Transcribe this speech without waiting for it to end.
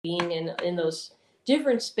being in those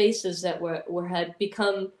different spaces that had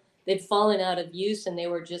become, they'd fallen out of use, and they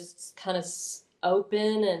were just kind of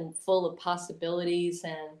open and full of possibilities,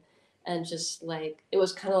 and just like it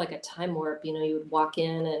was kind of like a time warp. You would walk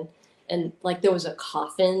in, and like there was a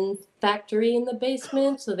coffin factory in the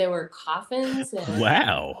basement, so there were coffins,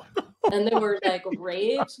 Wow. and there were like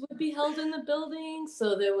raves would be held in the building,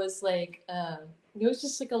 so there was like it was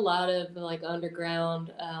just like a lot of like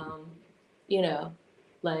underground, you know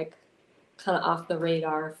like kind of off the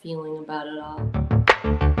radar feeling about it all.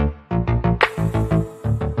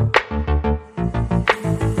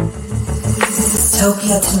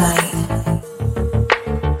 Dystopia Tonight.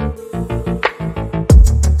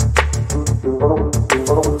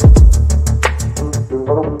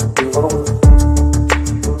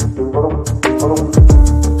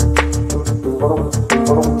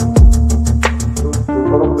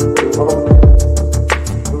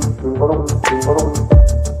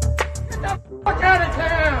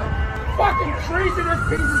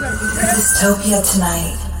 Dystopia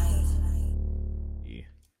Tonight.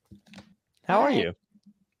 How are you?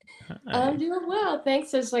 I'm doing well,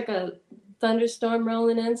 thanks. There's like a thunderstorm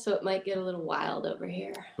rolling in, so it might get a little wild over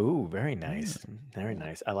here. Ooh, very nice. Very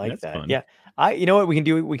nice. I like That's that. fun. Yeah. You know what we can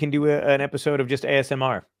do? We can do an episode of just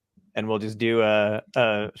ASMR, and we'll just do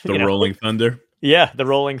The Rolling Thunder. Yeah, the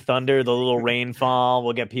rolling thunder, the little rainfall.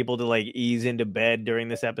 We'll get people to like ease into bed during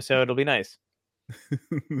this episode. It'll be nice.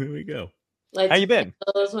 There we go. Like, how you been?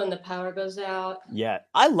 Those when the power goes out. Yeah,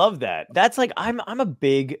 I love that. That's like I'm a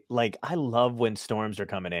big like I love when storms are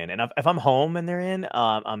coming in, and if I'm home and they're in,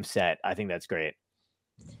 I'm set. I think that's great.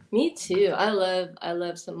 Me too. I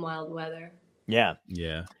love some wild weather. Yeah.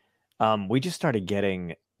 Yeah. We just started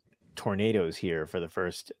getting tornadoes here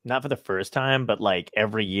not for the first time, but like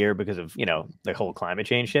every year because of the whole climate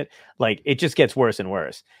change shit. Like it just gets worse and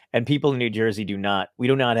worse, and people in New Jersey do not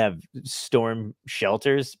have storm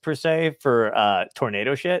shelters per se for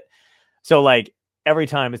tornado shit. So like every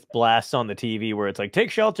time it's blasts on the TV where it's like take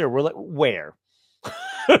shelter, we're like, where?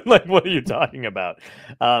 Like what are you talking about?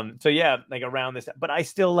 So yeah, like around this, but I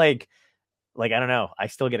still like I don't know. I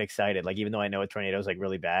still get excited. Like, even though I know a tornado is like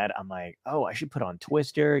really bad, I'm like, oh, I should put on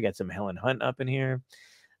Twister, get some Helen Hunt up in here.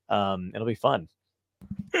 It'll be fun.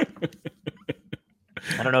 I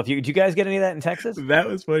don't know if did you guys get any of that in Texas? That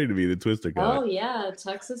was funny to me, the Twister guy. Oh yeah,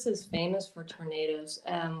 Texas is famous for tornadoes.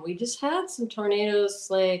 We just had some tornadoes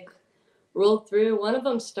like roll through. One of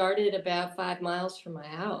them started about 5 miles from my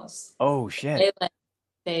house. Oh shit!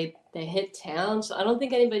 They hit town, so I don't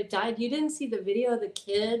think anybody died. You didn't see the video of the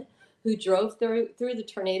kid who drove through the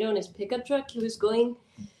tornado in his pickup truck? He was going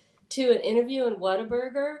to an interview in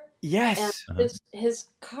Whataburger. Yes. And his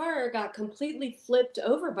car got completely flipped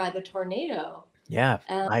over by the tornado. Yeah.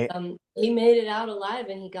 And he made it out alive,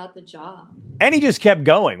 and he got the job. And he just kept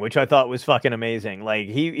going, which I thought was fucking amazing. Like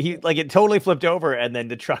he like it totally flipped over, and then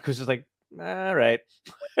the truck was just like, all right.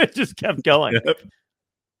 It just kept going.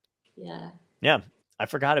 Yeah. Yeah. I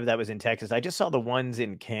forgot if that was in Texas. I just saw the ones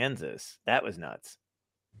in Kansas. That was nuts.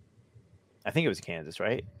 I think it was Kansas,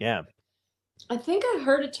 right? Yeah. I think I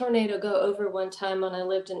heard a tornado go over one time when I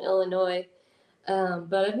lived in Illinois,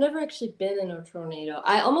 but I've never actually been in a tornado.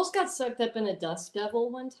 I almost got sucked up in a dust devil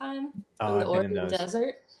one time in the Oregon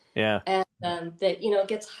desert. Yeah. And that, it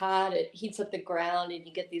gets hot, it heats up the ground, and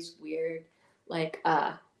you get these weird, like,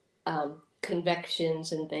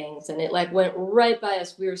 convections and things. And it, like, went right by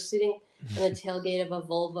us. We were sitting in the tailgate of a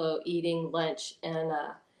Volvo eating lunch, and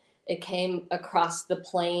it came across the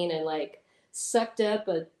plain and, like, sucked up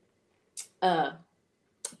a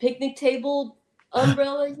picnic table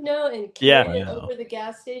umbrella, and carried it over the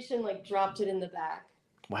gas station, like dropped it in the back.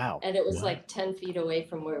 Wow. And it was like 10 feet away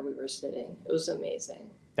from where we were sitting. It was amazing.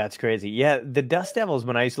 That's crazy. Yeah, the dust devils,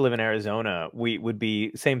 when I used to live in Arizona, we would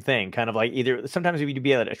be same thing, kind of like either sometimes we'd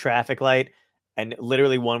be at a traffic light and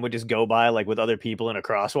literally one would just go by like with other people in a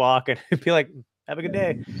crosswalk and it'd be like, have a good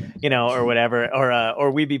day, or whatever.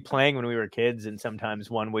 Or we'd be playing when we were kids, and sometimes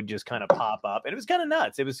one would just kind of pop up, and it was kind of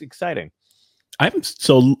nuts. It was exciting.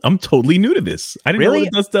 I'm totally new to this. I didn't know what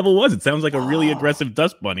a dust devil was. It sounds like a really aggressive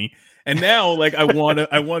dust bunny, and now like I want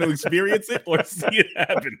to experience it or see it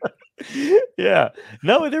happen. Yeah,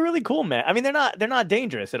 no, they're really cool, man. I mean, they're not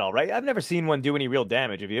dangerous at all, right? I've never seen one do any real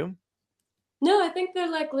damage. Have you? No, I think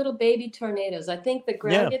they're like little baby tornadoes. I think the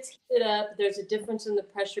ground gets heated up. There's a difference in the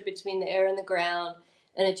pressure between the air and the ground,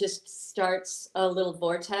 and it just starts a little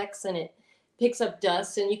vortex, and it picks up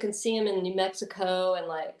dust. And you can see them in New Mexico and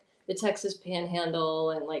like the Texas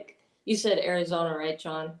Panhandle, and like you said, Arizona, right,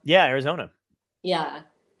 John? Yeah, Arizona. Yeah.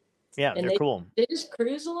 Yeah, and they're cool. They just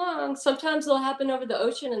cruise along. Sometimes they'll happen over the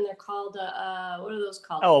ocean, and they're called what are those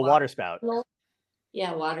called? Oh, a water spout.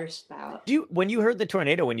 Yeah, water spout. When you heard the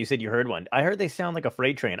tornado, when you said you heard one, I heard they sound like a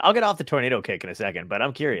freight train. I'll get off the tornado kick in a second, but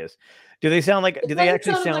I'm curious. Do they It they kind of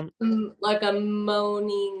actually sounded sound? like a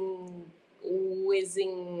moaning,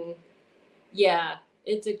 whizzing. Yeah,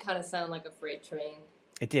 it did kind of sound like a freight train.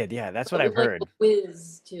 It did, yeah. That's what But I've with like heard. a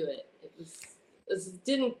whiz to it.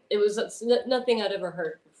 It was nothing I'd ever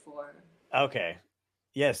heard before. Okay.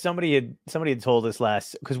 Yeah, somebody had told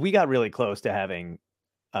us because we got really close to having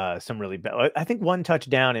some really bad. I think one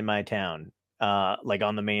touchdown in my town, like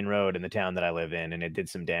on the main road in the town that I live in, and it did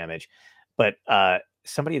some damage. But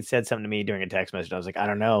somebody had said something to me during a text message. I was like, I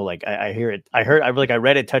don't know. Like I hear it. I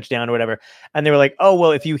read it touchdown or whatever, and they were like, oh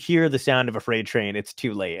well, if you hear the sound of a freight train, it's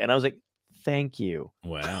too late. And I was like, thank you.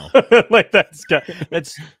 Wow. Like that's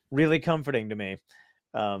really comforting to me.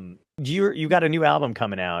 You got a new album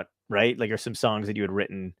coming out, right? Like, or some songs that you had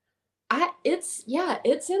written. It's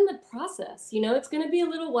in the process. You know, it's going to be a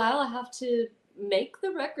little while. I have to make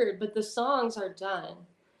the record, but the songs are done.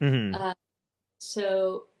 Mm-hmm.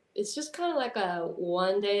 So it's just kind of like a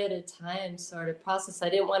one day at a time sort of process. I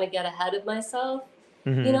didn't want to get ahead of myself.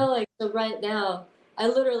 Mm-hmm. You know, like, so right now, I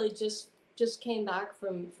literally just came back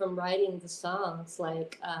from writing the songs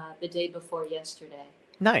like the day before yesterday.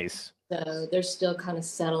 Nice. So they're still kind of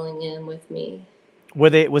settling in with me.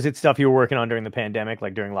 Was it stuff you were working on during the pandemic,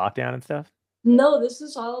 like during lockdown and stuff? No, this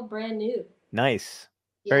is all brand new. Nice.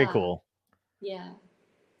 Very cool. Yeah.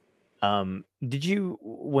 Did you,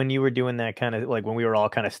 when you were doing that kind of, like when we were all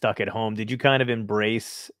kind of stuck at home, did you kind of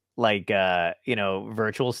embrace like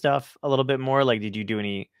virtual stuff a little bit more? Like, did you do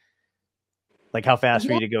any, like, how fast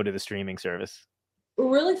for you to go to the streaming service?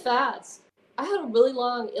 Really fast. I had a really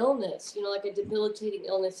long illness, you know, like a debilitating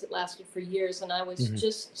illness that lasted for years, and I was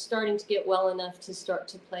just starting to get well enough to start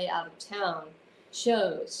to play out of town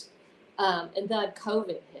shows. And then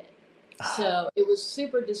COVID hit. So it was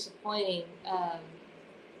super disappointing.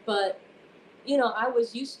 But, you know, I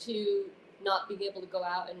was used to not being able to go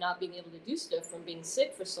out and not being able to do stuff from being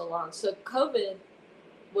sick for so long. So COVID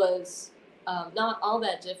was not all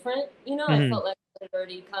that different. You know, I felt like I'd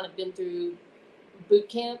already kind of been through boot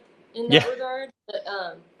camp in that regard.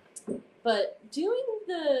 But doing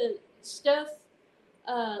the stuff,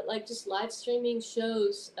 like just live streaming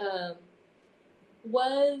shows,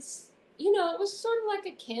 was, you know, it was sort of like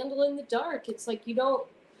a candle in the dark. It's like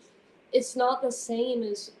it's not the same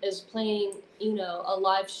as playing, you know, a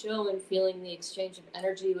live show and feeling the exchange of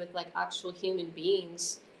energy with like actual human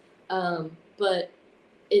beings. But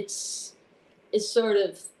it's sort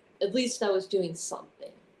of, at least I was doing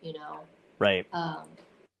something, you know? Right.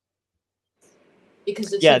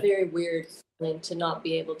 Because it's a very weird feeling to not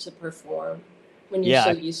be able to perform when you're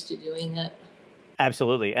so used to doing it.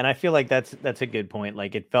 Absolutely. And I feel like that's a good point.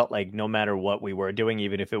 Like, it felt like no matter what we were doing,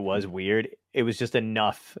 even if it was weird, it was just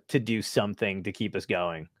enough to do something to keep us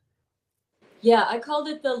going. Yeah, I called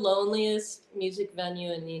it the loneliest music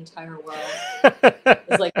venue in the entire world.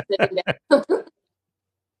 It's like sitting down.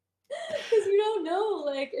 Because you don't know,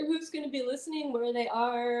 like, who's going to be listening, where they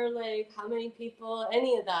are, like, how many people,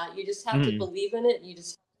 any of that. You just have to believe in it. You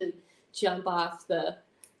just have to jump off the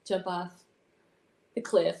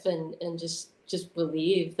cliff and just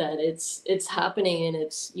believe that it's happening and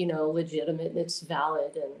it's, you know, legitimate and it's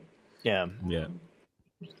valid. And yeah.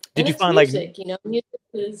 Did you find music, like, you know, music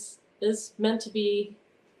is meant to be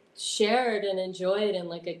shared and enjoyed in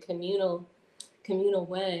like a communal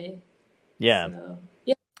way. Yeah. So,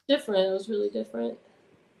 yeah, different. It was really different.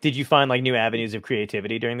 Did you find like new avenues of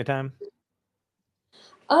creativity during the time?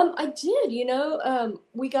 I did, you know,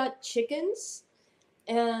 we got chickens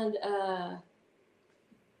and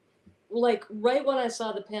like right when I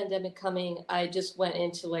saw the pandemic coming, I just went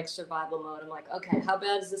into like survival mode. I'm like, okay, how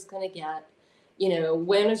bad is this going to get? You know,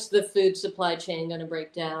 when is the food supply chain going to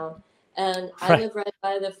break down? And I live right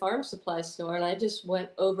by the farm supply store, and I just went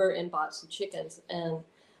over and bought some chickens. And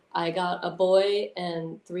I got a boy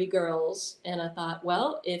and 3 girls, and I thought,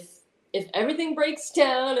 well, if everything breaks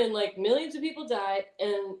down and like millions of people die,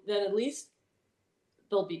 and then at least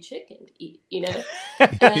there'll be chicken to eat, you know.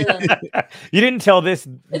 And, you didn't tell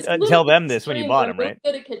them this when you bought them, right?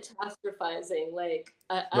 I'm good at catastrophizing. Like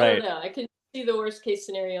I don't know. I can see the worst case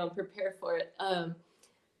scenario and prepare for it.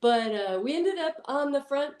 But we ended up on the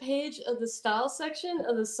front page of the style section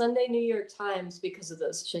of the Sunday New York Times because of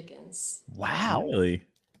those chickens. Wow. Really?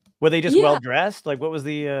 Were they just well dressed? Like, what was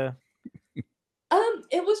the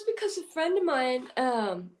It was because a friend of mine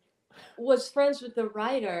was friends with the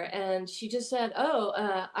writer, and she just said, oh,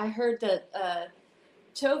 I heard that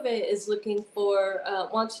Tove is looking for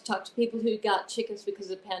wants to talk to people who got chickens because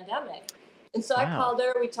of the pandemic. And so I Wow. called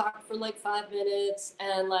her, we talked for like 5 minutes,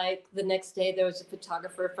 and like the next day there was a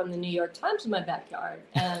photographer from the New York Times in my backyard.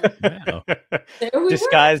 And Wow. there we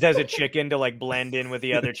Disguised were. as a chicken to like blend in with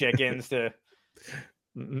the other chickens to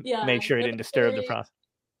Yeah, make sure he didn't disturb the very process.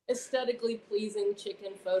 aesthetically pleasing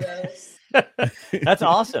chicken photos. That's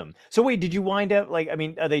awesome. So wait, did you wind up like, I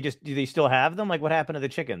mean, do they still have them? Like what happened to the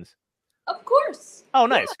chickens? Of course. Oh,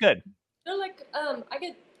 nice. Yeah. Good. They're like, I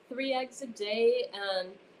get 3 eggs a day, and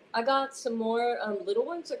I got some more little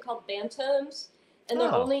ones. They're called bantams, and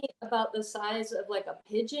they're Oh. only about the size of like a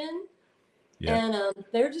pigeon. Yeah. And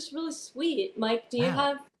they're just really sweet. Mike, do you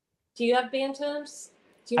Wow. have bantams?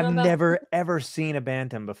 Do you know I've about never ever seen a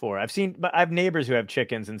bantam before. But I have neighbors who have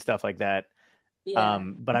chickens and stuff like that. Yeah.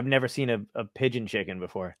 But I've never seen a pigeon chicken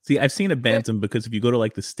before. See, I've seen a bantam because if you go to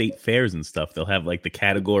like the state fairs and stuff, they'll have like the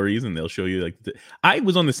categories and they'll show you like. I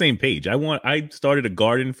was on the same page. I started a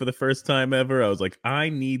garden for the first time ever. I was like, I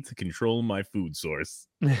need to control my food source.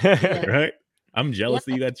 Yeah. Right? I'm jealous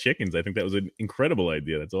that Yeah. you got chickens. I think that was an incredible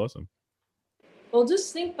idea. That's awesome. Well,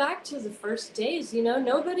 just think back to the first days,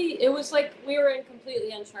 it was like we were in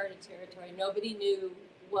completely uncharted territory. Nobody knew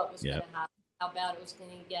what was Yeah. going to happen, how bad it was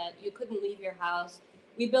going to get. You couldn't leave your house.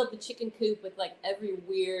 We built the chicken coop with like every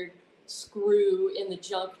weird screw in the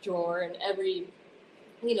junk drawer and every,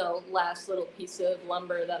 last little piece of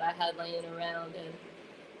lumber that I had laying around.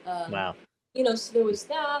 And, Wow. So there was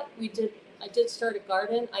that. I did start a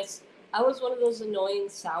garden. I was one of those annoying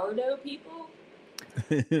sourdough people.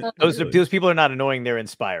 Those people are not annoying, they're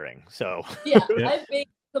inspiring. So Yeah, Yeah. I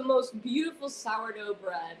baked the most beautiful sourdough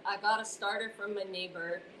bread. I got a starter from my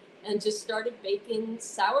neighbor and just started baking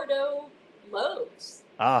sourdough loaves.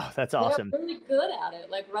 that's awesome. They're really good at it.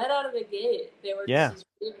 Like right out of the gate, they were Yeah. just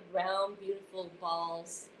these big, round, beautiful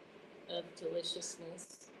balls of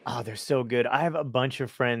deliciousness. Oh, they're so good. I have a bunch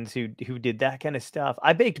of friends who did that kind of stuff.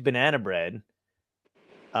 I baked banana bread.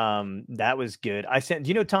 That was good. Do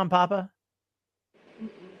you know Tom Papa? Mm-mm.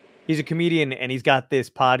 He's a comedian and he's got this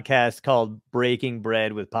podcast called Breaking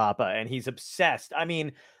Bread with Papa, and he's obsessed. I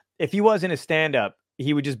mean, if he wasn't a stand-up,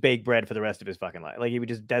 he would just bake bread for the rest of his fucking life. Like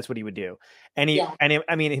that's what he would do. And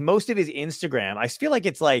I mean, most of his Instagram, I feel like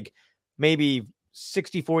it's like maybe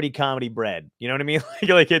 60-40 comedy bread. You know what I mean?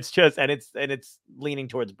 like it's just, and it's leaning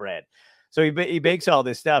towards bread. So he bakes all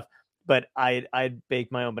this stuff. But I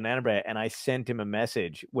baked my own banana bread and I sent him a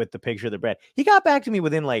message with the picture of the bread. He got back to me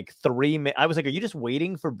within like 3 minutes. I was like, "Are you just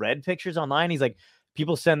waiting for bread pictures online?" He's like,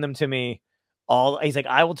 "People send them to me all." He's like,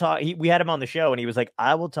 "I will talk." We had him on the show and he was like,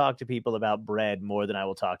 "I will talk to people about bread more than I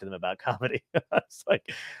will talk to them about comedy." I was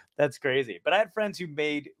like, "That's crazy." But I had friends who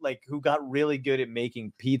got really good at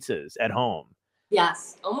making pizzas at home.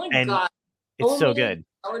 Yes. Oh my And God. it's so Homemade good.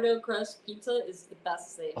 Sourdough crust pizza is the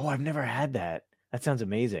best thing. Oh, I've never had that. That sounds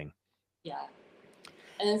amazing. Yeah.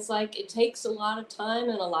 And it's like, it takes a lot of time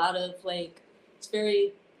and a lot of like, it's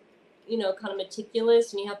very, kind of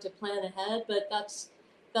meticulous and you have to plan ahead, but that's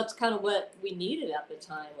kind of what we needed at the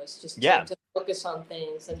time was just to focus on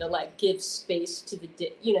things and to like give space to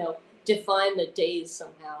define the days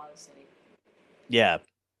somehow. It's like, yeah.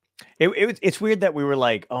 It's weird that we were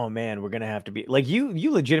like, oh man, we're gonna have to be like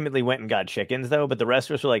you legitimately went and got chickens though, but the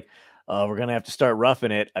rest of us were like, oh, we're gonna have to start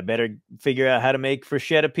roughing it. I better figure out how to make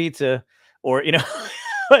bruschetta pizza, or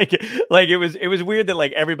like it was weird that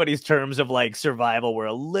like everybody's terms of like survival were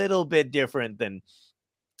a little bit different than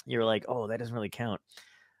you're like, oh, that doesn't really count.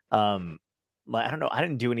 I don't know. I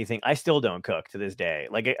didn't do anything. I still don't cook to this day.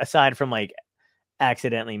 Like aside from like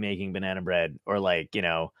accidentally making banana bread or like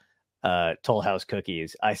Toll House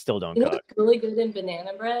cookies, I still don't cook. what's really good in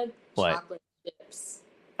banana bread? What? Chocolate chips.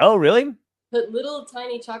 Oh, really? Put little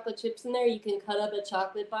tiny chocolate chips in there. You can cut up a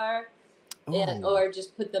chocolate bar, or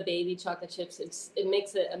just put the baby chocolate chips. It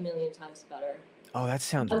makes it a million times better. Oh, that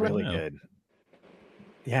sounds I love really it. good.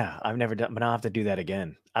 Yeah, I've never done, but I'll have to do that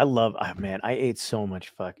again. I ate so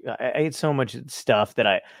much I ate so much stuff that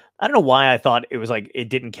I don't know why I thought it was like it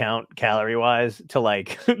didn't count calorie wise to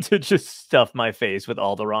like to just stuff my face with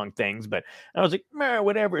all the wrong things. But I was like,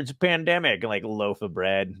 whatever, it's a pandemic. And like loaf of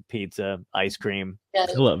bread, pizza, ice cream. Yeah,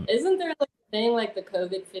 I love it. isn't there like a thing like the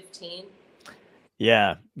COVID-15?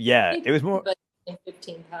 Yeah. I think It was more. everybody gained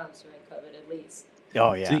 15 pounds during COVID at least.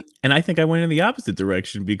 Oh yeah. See, and I think I went in the opposite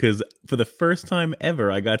direction because for the first time ever,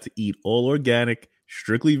 I got to eat all organic,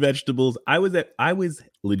 strictly vegetables. I was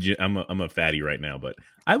legit. I'm a fatty right now, but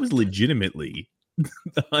I was legitimately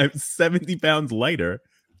 70 pounds lighter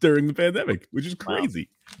during the pandemic, which is crazy,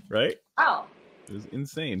 right? Wow. It was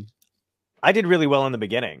insane. I did really well in the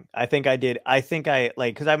beginning. I think I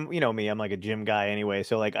like, cause I'm, me, I'm like a gym guy anyway.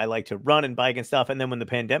 So like, I like to run and bike and stuff. And then when the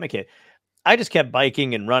pandemic hit, I just kept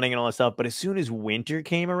biking and running and all that stuff. But as soon as winter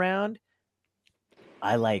came around,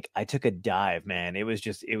 I took a dive, man. It was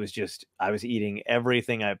just I was eating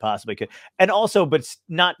everything I possibly could. And also, but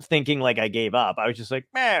not thinking like I gave up. I was just like,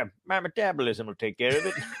 man, my metabolism will take care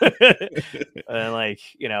of it. And like,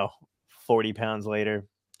 40 pounds later.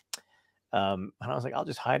 And I was like, I'll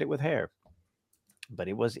just hide it with hair. But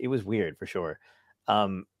it was weird for sure.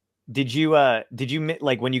 Did you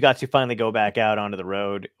like when you got to finally go back out onto the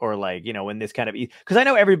road, or like, when this kind of, because I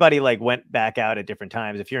know everybody like went back out at different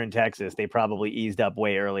times. If you're in Texas, they probably eased up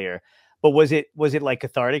way earlier. But was it like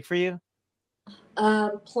cathartic for you?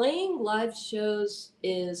 Playing live shows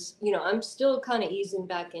is, I'm still kind of easing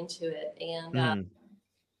back into it, and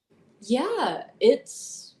yeah,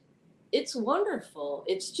 it's wonderful.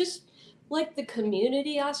 It's just like the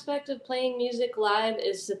community aspect of playing music live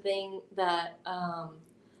is the thing that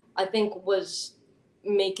I think was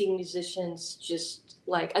making musicians just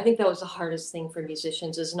like, I think that was the hardest thing for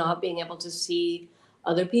musicians, is not being able to see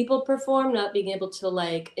other people perform, not being able to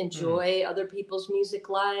like enjoy other people's music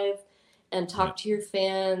live and talk to your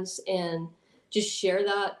fans and just share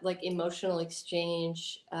that like emotional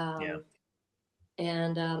exchange.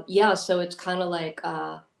 And so it's kind of like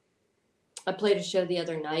I played a show the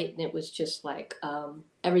other night, and it was just like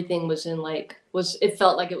everything was in like it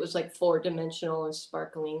felt like it was like 4-dimensional and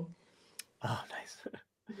sparkling. Oh, nice.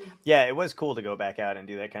 Yeah, it was cool to go back out and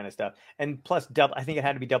do that kind of stuff. And plus, I think it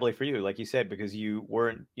had to be doubly for you, like you said, because you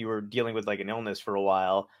were dealing with like an illness for a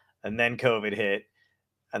while, and then COVID hit,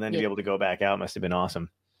 and then to be able to go back out must have been awesome.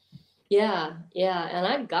 Yeah, and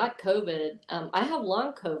I've got COVID. I have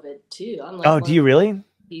long COVID too. I'm like, oh, do you really?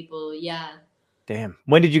 People, yeah. Damn.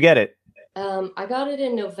 When did you get it? I got it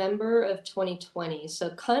in November of 2020,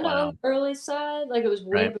 so kind of on the early side. Like it was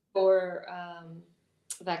way before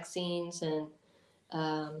vaccines and.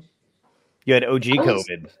 You had OG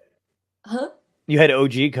COVID. Huh? You had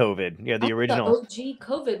OG COVID. You had the original. The OG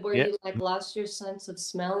COVID, where you like lost your sense of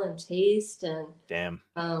smell and taste, and damn.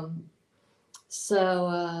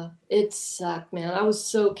 So it sucked, man. I was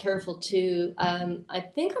so careful too. I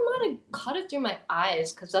think I might have caught it through my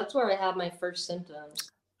eyes, because that's where I had my first symptoms.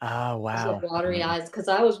 Oh wow. Like watery eyes, because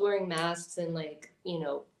I was wearing masks and like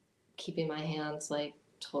keeping my hands like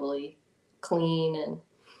totally clean and.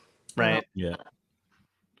 Right. Yeah.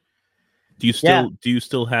 Do you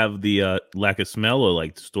still have the lack of smell, or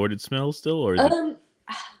like distorted smell still, or?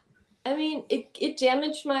 I mean, it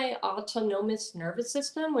damaged my autonomous nervous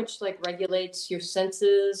system, which like regulates your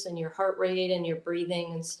senses and your heart rate and your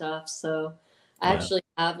breathing and stuff. So I actually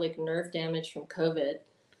have like nerve damage from COVID.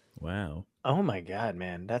 Wow. Oh my God,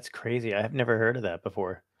 man. That's crazy. I have never heard of that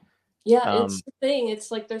before. Yeah, it's the thing. It's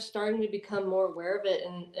like they're starting to become more aware of it.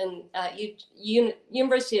 And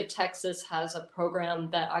University of Texas has a program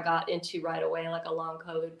that I got into right away, like a long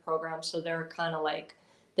COVID program. So they're kind of like,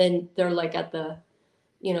 then they're like at the,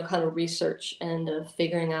 kind of research and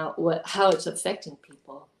figuring out how it's affecting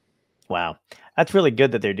people. Wow. That's really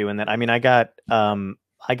good that they're doing that. I mean, I got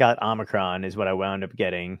Omicron is what I wound up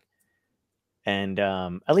getting. And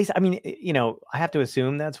at least, I mean, I have to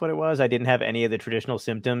assume that's what it was. I didn't have any of the traditional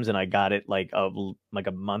symptoms, and I got it like a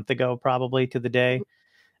month ago, probably to the day.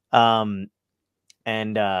 But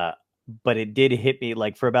it did hit me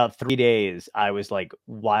like for about 3 days. I was like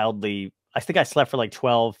wildly, I think I slept for like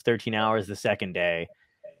 12, 13 hours the second day.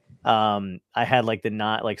 I had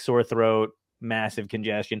like sore throat, massive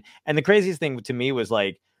congestion. And the craziest thing to me was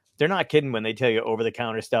like, they're not kidding when they tell you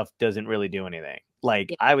over-the-counter stuff doesn't really do anything.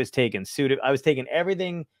 Like I was taking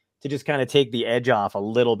everything to just kind of take the edge off a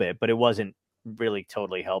little bit, but it wasn't really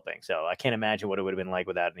totally helping. So I can't imagine what it would have been like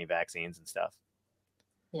without any vaccines and stuff.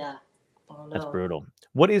 Yeah. Oh, no. That's brutal.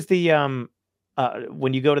 What is the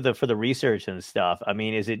when you go for the research and stuff? I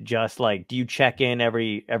mean, is it just like, do you check in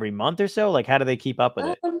every month or so? Like, how do they keep up with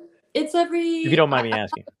it? It's every. If you don't mind me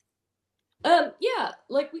asking. Yeah,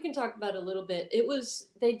 like we can talk about it a little bit.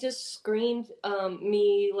 They just screened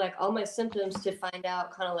me, like all my symptoms, to find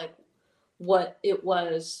out kind of like what it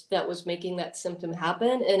was that was making that symptom happen.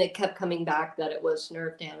 And it kept coming back that it was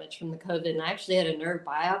nerve damage from the COVID. And I actually had a nerve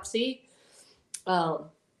biopsy,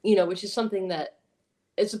 which is something that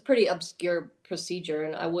it's a pretty obscure procedure.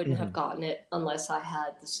 And I wouldn't have gotten it unless I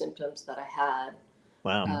had the symptoms that I had.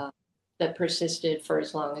 Wow. That persisted for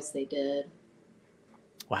as long as they did.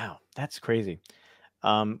 Wow, that's crazy.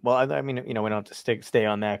 Well, I mean, we don't have to stay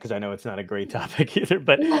on that because I know it's not a great topic either.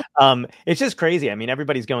 But it's just crazy. I mean,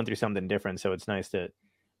 everybody's going through something different, so it's nice to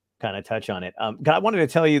kind of touch on it. I wanted to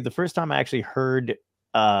tell you the first time I actually heard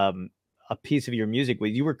a piece of your music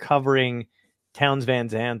was you were covering Townes Van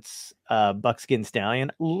Zant's "Buckskin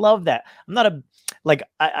Stallion." Love that. I'm not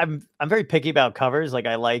I'm very picky about covers. Like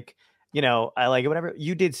I like it, whatever.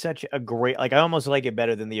 You did such a great, like I almost like it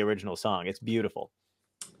better than the original song. It's beautiful.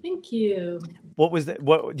 Thank you. What was that?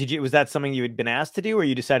 What did you? Was that something you had been asked to do, or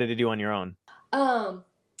you decided to do on your own? Um,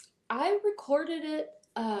 I recorded it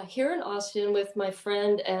here in Austin with my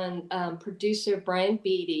friend and producer Brian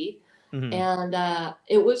Beatty, Hmm. and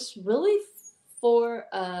it was really for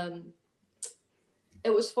a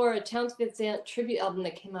Townes Van Zandt tribute album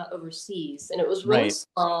that came out overseas, and it was really Right.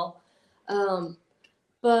 small. Um,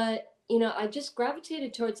 but I just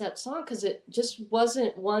gravitated towards that song because it just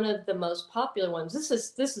wasn't one of the most popular ones. This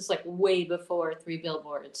is like way before Three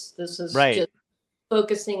Billboards. This is Right. just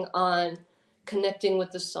focusing on connecting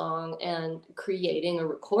with the song and creating a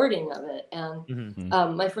recording of it. And Hmm.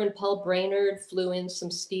 Mm. my friend Paul Brainerd flew in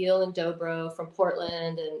some steel and dobro from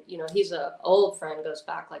Portland, and he's an old friend, goes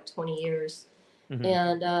back like 20 years. Hmm.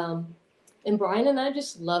 And Brian and I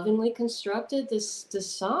just lovingly constructed this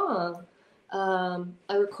song.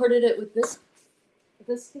 I recorded it with this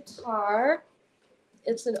guitar.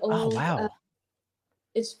 It's an Oh old. wow.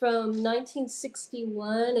 It's from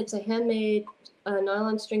 1961. It's a handmade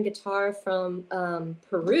nylon string guitar from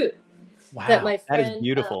Peru that Wow. my That is friend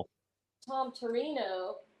beautiful. Tom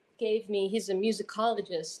Torino gave me. He's a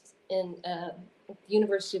musicologist in the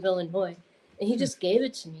University of Illinois, and he Hmm. just gave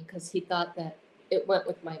it to me because he thought that it went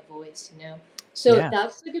with my voice. So Yeah.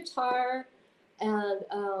 that's the guitar, and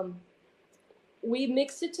we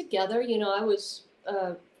mixed it together. I was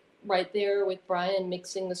right there with Brian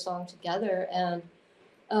mixing the song together, and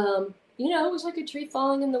it was like a tree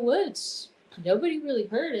falling in the woods. Nobody really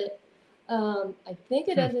heard it. I think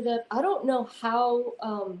it Hmm. ended up. I don't know how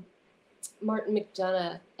Martin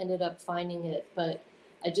McDonough ended up finding it, but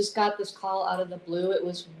I just got this call out of the blue. It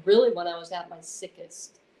was really when I was at my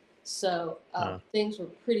sickest, so things were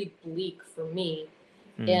pretty bleak for me,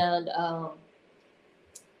 Hmm. and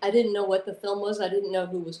I didn't know what the film was. I didn't know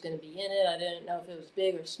who was going to be in it. I didn't know if it was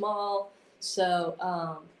big or small. So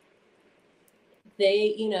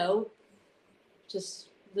they, just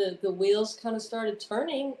the wheels kind of started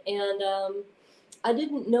turning, and I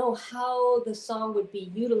didn't know how the song would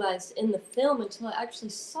be utilized in the film until I actually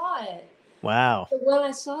saw it. Wow. But when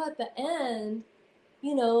I saw at the end,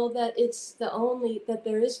 that it's that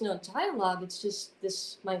there is no dialogue. It's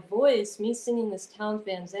just my voice, me singing this Townes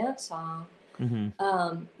Van Zandt song. Hmm.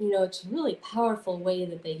 It's a really powerful way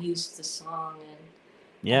that they used the song, and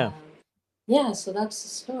Yeah. yeah, so that's the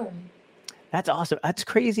story. That's awesome. That's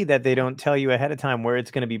crazy that they don't tell you ahead of time where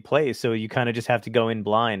it's going to be placed, so you kind of just have to go in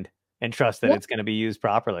blind and trust that Yeah, it's going to be used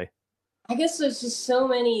properly. I guess there's just so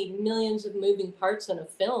many millions of moving parts in a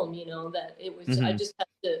film, that I Hmm. just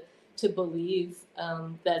had to believe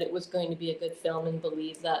that it was going to be a good film and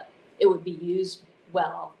believe that it would be used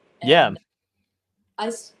well. Yeah. And I,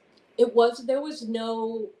 s- it was there was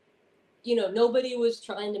no, nobody was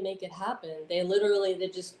trying to make it happen. They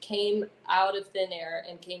just came out of thin air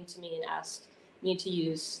and came to me and asked me to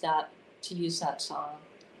use that song.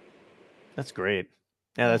 That's great.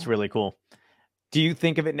 Yeah, that's Yeah. really cool. Do you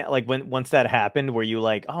think of it now, like when once that happened, were you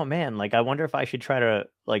like, oh man, like I wonder if I should try to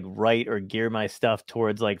like write or gear my stuff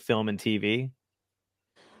towards like film and TV?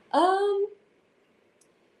 Um,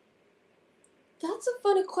 That's a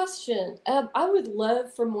funny question. I would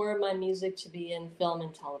love for more of my music to be in film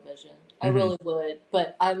and television. I Hmm. really would,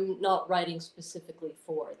 but I'm not writing specifically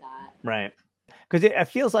for that. Right. Because it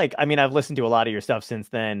feels like, I mean, I've listened to a lot of your stuff since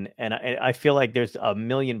then, and I feel like there's a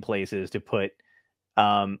million places to put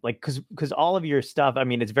like because all of your stuff, I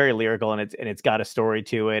mean, it's very lyrical, and it's got a story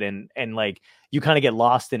to it, and like you kind of get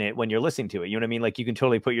lost in it when you're listening to it, you know what I mean? Like you can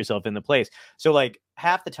totally put yourself in the place. So like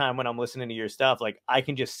half the time when I'm listening to your stuff, like I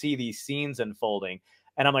can just see these scenes unfolding,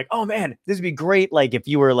 and I'm like, oh man, this would be great, like if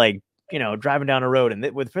you were like, driving down a road and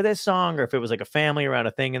with for this song, or if it was like a family around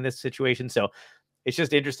a thing in this situation. So it's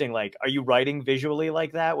just interesting, like, are you writing visually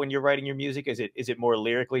like that when you're writing your music? Is it more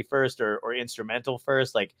lyrically first, or instrumental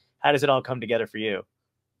first? Like how does it all come together for you?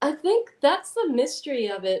 I think that's the mystery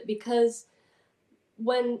of it because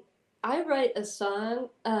when I write a song,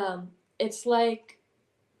 it's like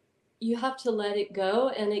you have to let it go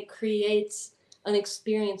and it creates an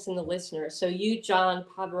experience in the listener. So you, John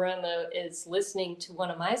Pavaremo, is listening to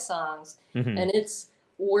one of my songs Hmm. and it's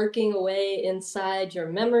working away inside your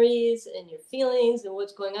memories and your feelings and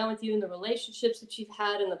what's going on with you and the relationships that you've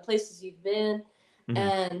had and the places you've been. Hmm.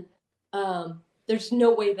 And there's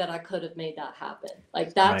no way that I could have made that happen.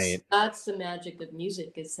 Like that's Right. that's the magic of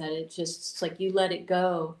music is that it's like you let it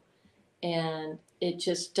go and it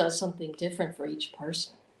just does something different for each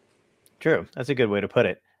person. True. That's a good way to put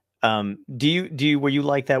it. Do you were you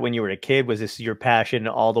like that when you were a kid? Was this your passion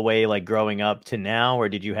all the way like growing up to now, or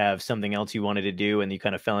did you have something else you wanted to do and you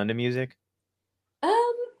kind of fell into music? Um,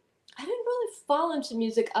 I didn't really fall into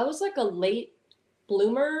music. I was like a late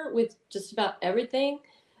bloomer with just about everything.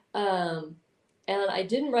 Um, and I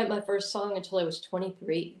didn't write my first song until I was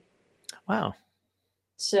 23. Wow.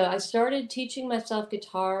 So I started teaching myself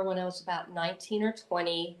guitar when I was about 19 or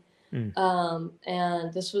 20. Mm.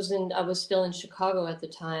 And this was I was still in Chicago at the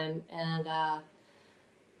time. And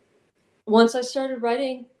once I started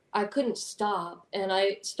writing, I couldn't stop. And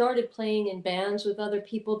I started playing in bands with other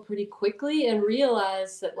people pretty quickly and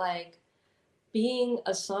realized that, like, being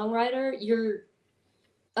a songwriter,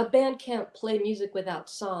 a band can't play music without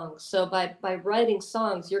songs. So by writing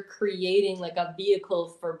songs, you're creating like a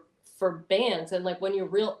vehicle for bands. And like when you're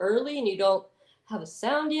real early and you don't have a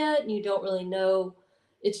sound yet and you don't really know,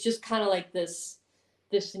 it's just kind of like this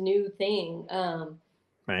new thing.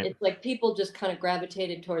 Right. It's like people just kind of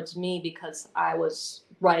gravitated towards me because I was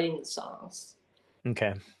writing the songs.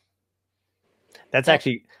 Okay. That's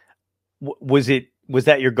actually, was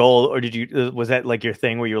that your goal, or was that like your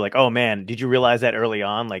thing where you were like, oh man, did you realize that early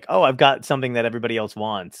on? Like, oh, I've got something that everybody else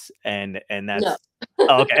wants. And that's, No.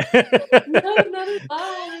 oh, okay. No, not at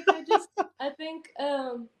all. Like I think,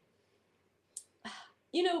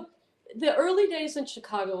 the early days in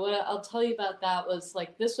Chicago, what I'll tell you about that was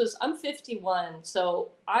like, I'm 51.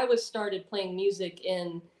 So I started playing music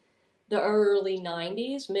in the early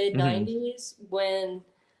 90s, mid Mhm. 90s, when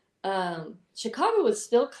Chicago was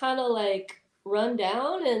still kind of like run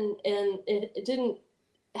down, and it didn't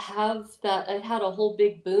have that. It had a whole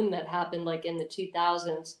big boom that happened like in the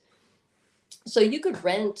 2000s. So you could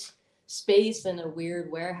rent space in a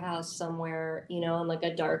weird warehouse somewhere, on like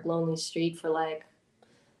a dark, lonely street for like,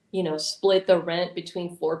 split the rent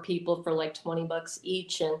between four people for like $20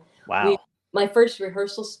 each. And Wow. my first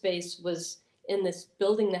rehearsal space was in this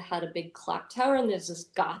building that had a big clock tower, and there's this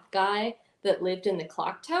goth guy that lived in the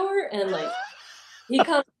clock tower, and like he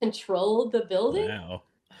kind of controlled the building. Wow.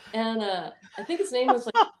 And I think his name was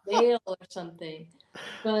like Dale or something.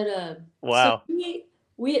 But so Wow.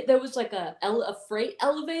 there was like a freight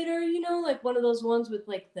elevator, like one of those ones with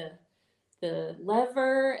like the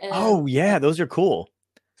lever, and Oh yeah, those are cool.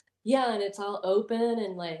 yeah, and it's all open,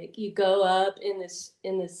 and like you go up in this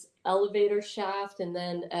elevator shaft, and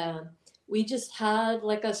then we just had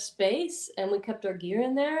like a space, and we kept our gear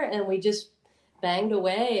in there, and we just banged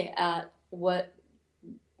away at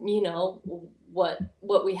you know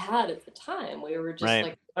what we had at the time. We were just Right.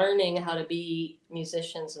 like learning how to be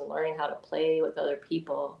musicians and learning how to play with other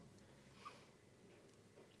people.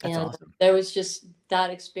 That's And awesome. there was just that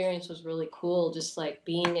experience was really cool, just like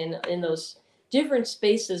being in those different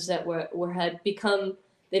spaces that had become,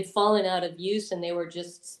 they'd fallen out of use, and they were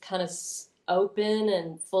just kind of open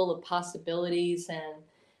and full of possibilities,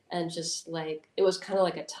 and just like it was kind of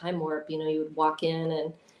like a time warp. You would walk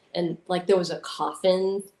in, and like there was a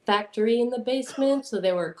coffin factory in the basement, so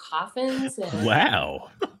there were coffins, Wow.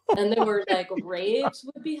 and there were like raves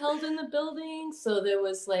would be held in the building, so there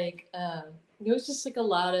was like it was just like a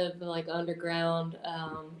lot of like underground,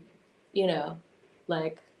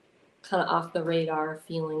 like kind of off the radar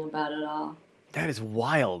feeling about it all. That is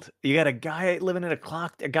wild. You got a goth guy living in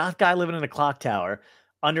a clock tower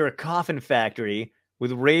under a coffin factory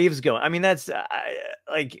with raves going. I mean, that's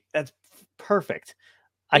that's perfect.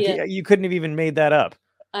 Yeah, You couldn't have even made that up.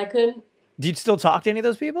 I couldn't. Do you still talk to any of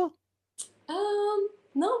those people?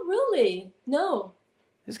 Not really. No.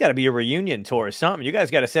 There's got to be a reunion tour or something. You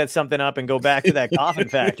guys got to set something up and go back to that coffin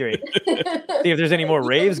factory. See if there's any more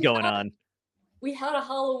raves going on. We had a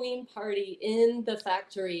Halloween party in the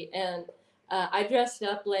factory, and I dressed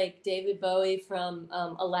up like David Bowie from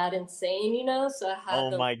Aladdin Sane, so I had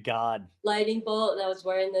Oh my God. lightning bolt, and I was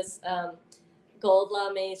wearing this gold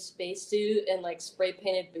lame spacesuit and like spray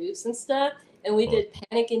painted boots and stuff. And we did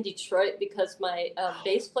Panic in Detroit because my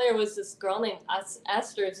bass player was this girl named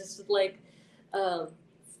Esther, just like 4'11"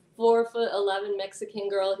 Mexican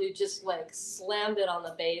girl who just like slammed it on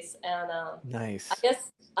the bass. And nice. I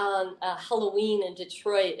guess on Halloween in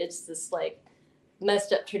Detroit, it's this like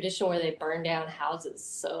messed up tradition where they burn down houses.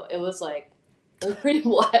 So it was pretty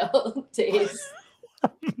wild days.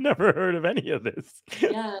 I've never heard of any of this.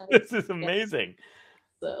 Yeah. This is amazing.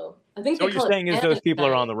 So I think what you're saying is those people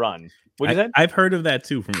are on the run. What you said? I've heard of that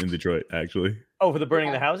too from in Detroit, actually. Oh, for the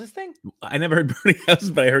burning the houses thing? I never heard burning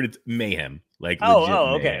houses, but I heard it's mayhem. Like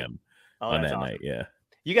legit mayhem on that night. Yeah.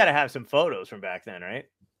 You got to have some photos from back then, right?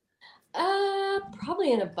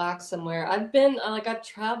 Probably in a box somewhere. I've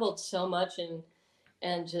traveled so much,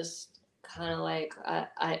 and just kind of like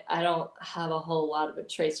I don't have a whole lot of a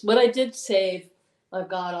trace. What I did save, oh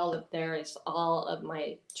God, all up there is all of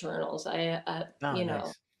my journals.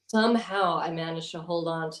 Nice. Somehow I managed to hold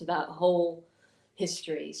on to that whole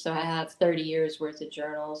history. So I have 30 years worth of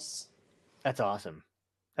journals. That's awesome.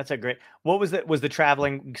 That's a great. What was that? Was the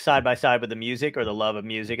traveling side by side with the music or the love of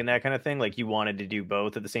music and that kind of thing? Like you wanted to do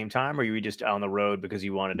both at the same time, or you were just on the road because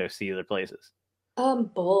you wanted to see other places?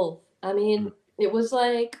 Both. I Mm. mean, it was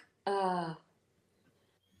like I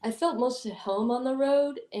felt most at home on the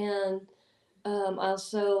road, and I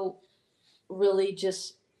also really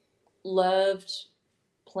just loved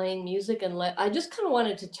playing music, and I just kind of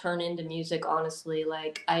wanted to turn into music, honestly.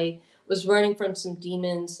 Like I was running from some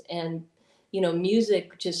demons, and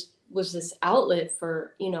music just was this outlet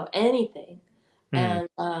for anything, Mm.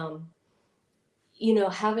 and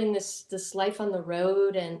having this life on the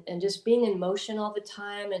road, and just being in motion all the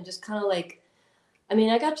time, and just kind of like, I mean,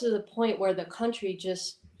 I got to the point where the country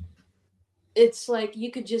just, it's like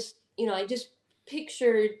you could just, I just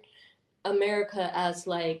pictured America as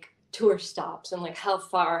like tour stops, and like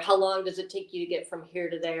how long does it take you to get from here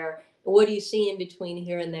to there? What do you see in between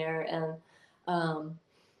here and there? And um,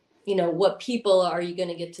 what people are you going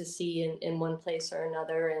to get to see in one place or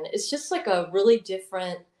another? And it's just like a really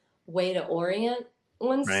different way to orient Right.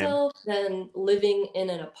 oneself than living in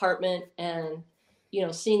an apartment and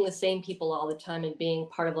seeing the same people all the time and being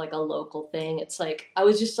part of like a local thing. It's like I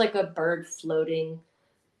was just like a bird floating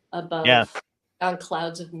Yeah. above on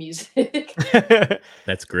clouds of music.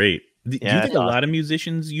 That's great. Do you Yeah, think it's a lot of awesome.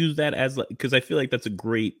 musicians use that as like, because I feel like that's a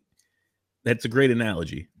great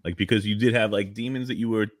analogy. Like because you did have like demons that you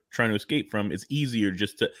were trying to escape from. It's easier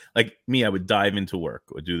just to, like me, I would dive into work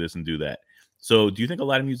or do this and do that. So do you think a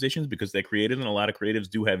lot of musicians, because they're creative and a lot of creatives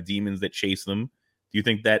do have demons that chase them, do you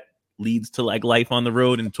think that leads to like life on the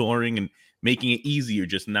road and touring and making it easier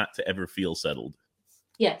just not to ever feel settled?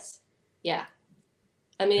 Yes. Yeah.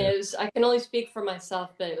 I mean, Yeah. I can only speak for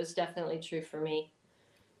myself, but it was definitely true for me.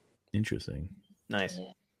 Interesting. Nice.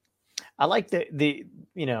 Yeah. I like the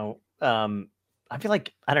you know, I feel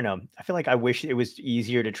like I don't know. I feel like I wish it was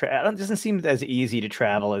easier to travel. It doesn't seem as easy to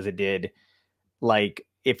travel as it did like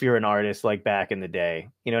if you're an artist like back in the day.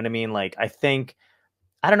 You know what I mean? Like I think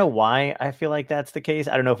I don't know why I feel like that's the case.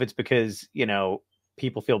 I don't know if it's because,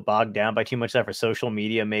 people feel bogged down by too much stuff or social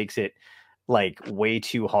media makes it like way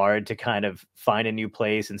too hard to kind of find a new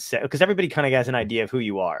place and set because everybody kind of has an idea of who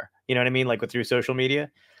you are. You know what I mean? Like with through social media,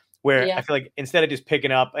 where I Yeah. feel like instead of just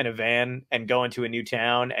picking up in a van and going to a new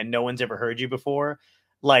town and no one's ever heard you before,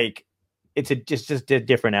 like it's just a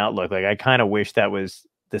different outlook. Like I kind of wish that was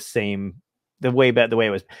the same the way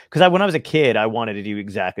it was because when I was a kid, I wanted to do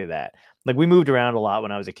exactly that. Like we moved around a lot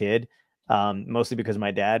when I was a kid, mostly because of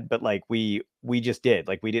my dad. But like we just did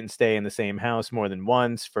like we didn't stay in the same house more than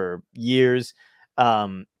once for years.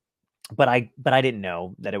 Um, but I didn't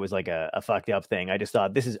know that it was like a fucked up thing. I just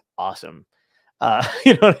thought this is awesome.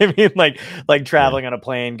 You know what I mean? Like Yeah. traveling on a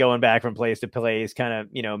plane, going back from place to place, kind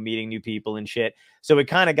of, meeting new people and shit. So it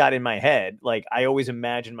kind of got in my head. Like I always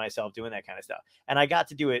imagined myself doing that kind of stuff. And I got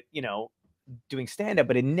to do it, doing stand up,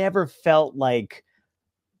 but it never felt like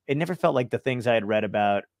the things I had read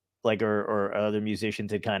about like or other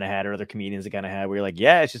musicians had kind of had or other comedians had kind of had where you're like,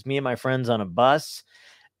 yeah, it's just me and my friends on a bus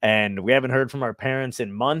and we haven't heard from our parents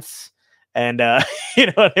in months. And you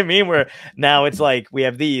know what I mean? Where now it's like we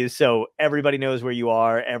have these, so everybody knows where you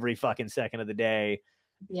are every fucking second of the day,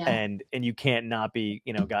 Yeah. and you can't not be,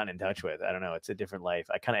 gotten in touch with. I don't know. It's a different life.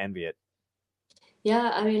 I kind of envy it.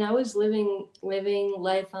 Yeah. I mean, I was living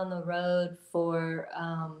life on the road for,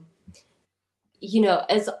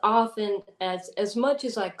 as often as much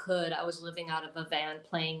as I could. I was living out of a van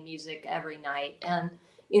playing music every night, and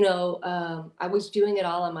I was doing it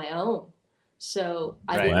all on my own. So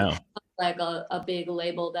I Right. didn't Wow. have like a big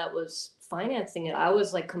label that was financing it. I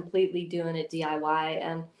was like completely doing it DIY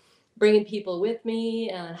and bringing people with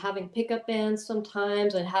me and having pickup bands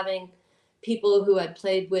sometimes and having people who I'd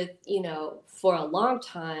played with, for a long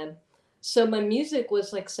time. So my music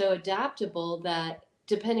was like so adaptable that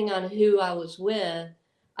depending on who I was with,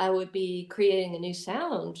 I would be creating a new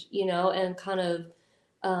sound, and kind of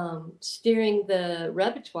steering the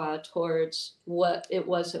repertoire towards what it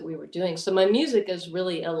was that we were doing. So my music is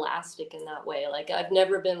really elastic in that way. Like I've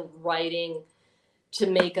never been writing to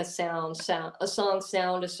make a song sound a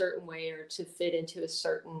certain way or to fit into a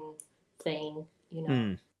certain thing.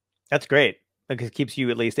 Hmm. That's great because it keeps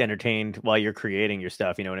you at least entertained while you're creating your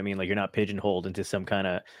stuff. You know what I mean? Like you're not pigeonholed into some kind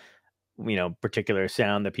of particular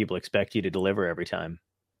sound that people expect you to deliver every time.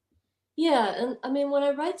 Yeah, and I mean, when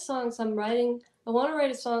I write songs, I want to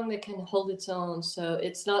write a song that can hold its own. So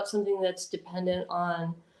it's not something that's dependent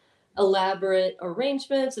on elaborate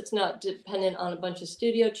arrangements. It's not dependent on a bunch of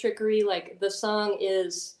studio trickery. Like the song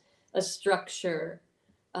is a structure,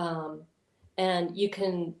 um, and you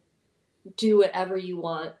can do whatever you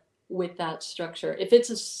want with that structure. If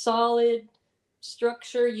it's a solid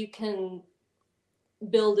structure, you can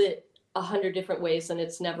build it 100 different ways, and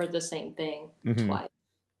it's never the same thing Mhm. twice.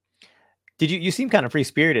 Did you seem kind of free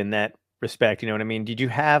spirited in that respect? You know what I mean? Did you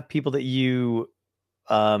have people that you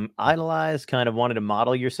idolized, kind of wanted to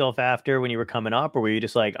model yourself after when you were coming up, or were you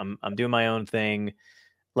just like, I'm doing my own thing,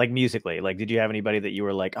 like musically? Like, did you have anybody that you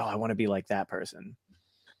were like, oh, I want to be like that person?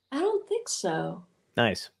 I don't think so.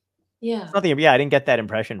 Nice. Yeah. Nothing. Yeah, I didn't get that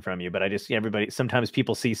impression from you, but I just everybody. Sometimes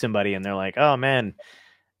people see somebody and they're like, oh man,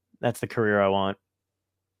 that's the career I want.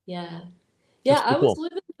 Yeah. That's Yeah, I pretty was cool.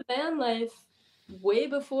 living the van life way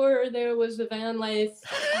before there was a van life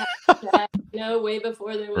hashtag, way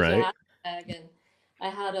before there was a Right. hashtag. And I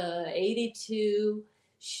had a 82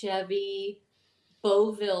 Chevy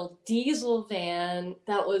Beauville diesel van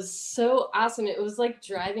that was so awesome. It was like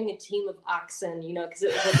driving a team of oxen, because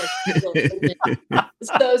it was like a diesel engine.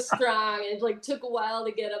 So strong. It like took a while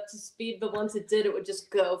to get up to speed, but once it did, it would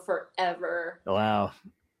just go forever. Wow.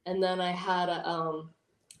 And then I had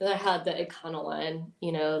the Econoline,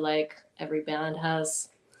 like every band has.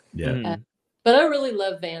 Yeah. Uh, but I really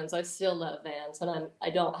love vans. I still love vans, and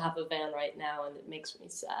I don't have a van right now, and it makes me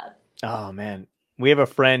sad. Oh man, we have a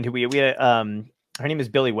friend who we her name is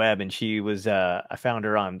Billy Webb, and she was I found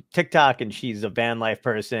her on TikTok, and she's a van life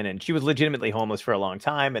person, and she was legitimately homeless for a long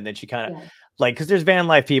time, and then she kind of Yeah. like, because there's van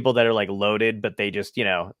life people that are like loaded, but they just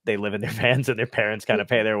they live in their vans and their parents kind of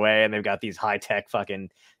pay their way, and they've got these high tech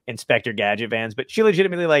fucking Inspector Gadget vans, but she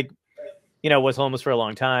legitimately like was homeless for a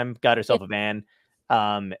long time, got herself a van,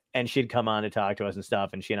 and she'd come on to talk to us and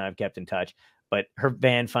stuff, and she and I have kept in touch. But her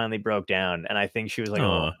van finally broke down, and I think she was like a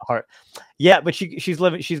little Aw. heart. Yeah, but she's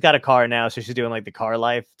got a car now, so she's doing like the car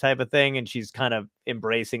life type of thing, and she's kind of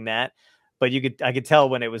embracing that. But I could tell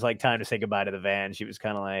when it was like time to say goodbye to the van, she was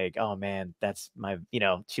kind of like, oh man, that's my,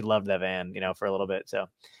 she loved that van, for a little bit. So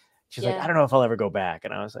she's like, I Yeah. don't know if I'll ever go back.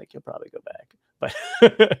 And I was like, you'll probably go back. But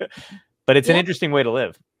but it's an Yeah. interesting way to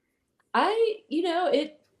live.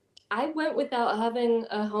 I went without having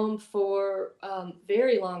a home for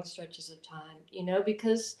very long stretches of time,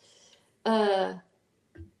 because uh,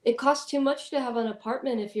 it costs too much to have an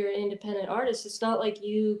apartment if you're an independent artist. It's not like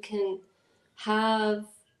you can have,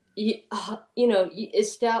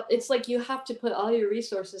 it's like you have to put all your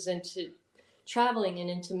resources into traveling and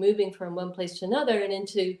into moving from one place to another and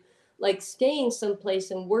into like staying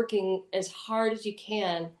someplace and working as hard as you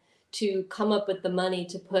can to come up with the money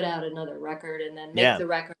to put out another record and then make Yeah. the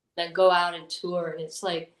record, then go out and tour. And it's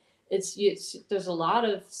like, there's a lot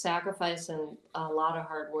of sacrifice and a lot of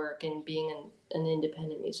hard work in being an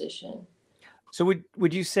independent musician. So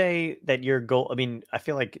would you say that your goal? I mean, I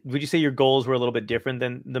feel like would you say your goals were a little bit different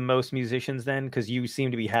than the most musicians then? Because you seem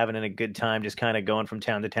to be having a good time, just kind of going from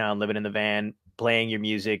town to town, living in the van, playing your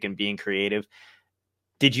music, and being creative.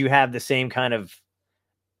 Did you have the same kind of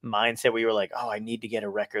mindset where you were like, oh, I need to get a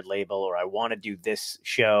record label, or I want to do this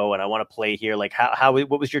show, and I want to play here? Like,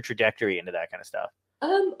 what was your trajectory into that kind of stuff?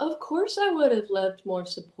 Of course I would have loved more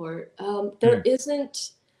support. There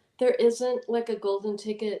isn't like a golden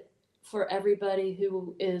ticket for everybody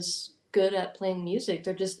who is good at playing music.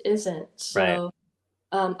 There just isn't. Right. So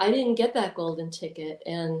I didn't get that golden ticket,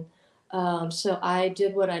 and so I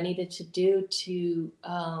did what I needed to do to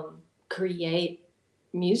create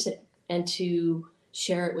music and to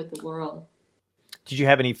share it with the world. Did you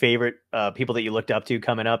have any favorite people that you looked up to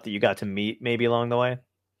coming up that you got to meet maybe along the way?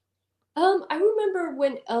 I remember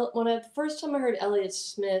when the first time I heard Elliott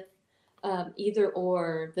Smith, Either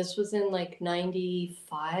Or. This was in like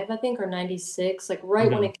 '95, I think, or '96, like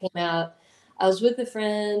right when it came out. I was with a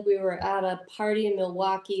friend. We were at a party in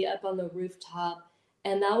Milwaukee, up on the rooftop,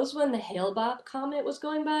 and that was when the Hale-Bopp comet was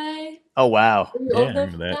going by. Oh wow! Were you Yeah, I over there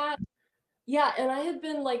remember for that. that? Yeah, and I had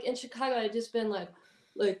been like in Chicago. I had just been like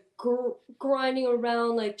grinding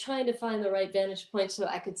around, like trying to find the right vantage point so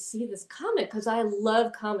I could see this comet because I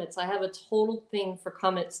love comets. I have a total thing for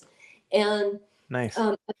comets. And Nice.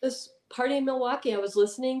 at this party in Milwaukee, I was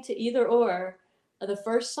listening to Either Or, the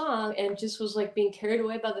first song, and just was like being carried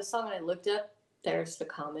away by the song. And I looked up, there's the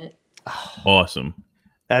comet. Awesome.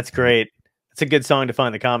 That's great. It's a good song to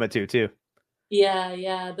find the comet to too.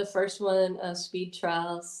 Yeah. The first one, Speed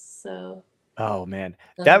Trials. So. Oh man,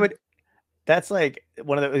 that's like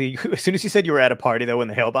one of the. As soon as you said you were at a party though, when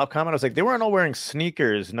the Hale-Bopp comment, I was like, they weren't all wearing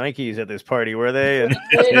sneakers, Nikes at this party, were they? And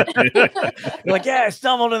you're like, yeah, I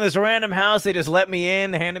stumbled in this random house. They just let me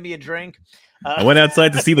in, handed me a drink. I went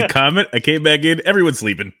outside to see the comet. I came back in. Everyone's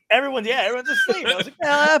sleeping. Everyone's asleep. I was like, what the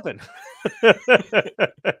hell happened? But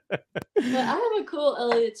I have a cool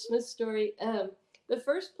Elliott Smith story. The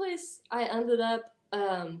first place I ended up,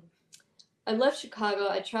 I left Chicago.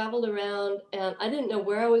 I traveled around, and I didn't know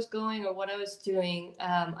where I was going or what I was doing.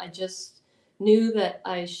 I just knew that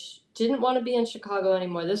I didn't want to be in Chicago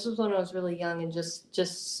anymore. This was when I was really young and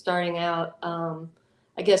just starting out.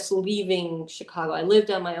 I guess leaving Chicago. I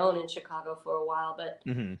lived on my own in Chicago for a while,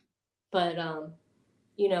 Hmm. but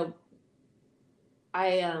you know,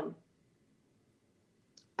 I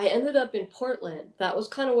I ended up in Portland. That was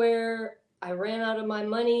kind of where I ran out of my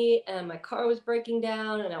money and my car was breaking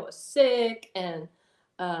down and I was sick and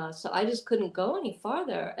so I just couldn't go any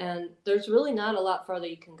farther. And there's really not a lot farther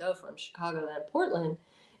you can go from Chicago than Portland.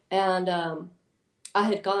 And I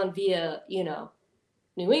had gone via,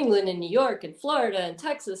 New England and New York and Florida and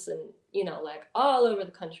Texas and, like all over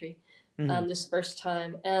the country Hmm. this first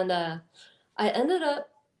time. And I ended up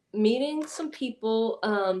meeting some people.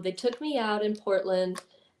 They took me out in Portland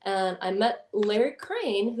and I met Larry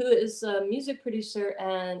Crane, who is a music producer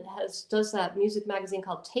and does that music magazine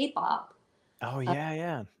called Tape Op, Oh uh, yeah,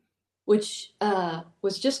 yeah. which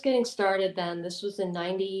was just getting started then. This was in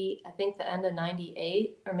 90, I think the end of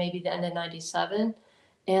 98 or maybe the end of 97.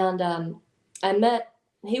 And I met,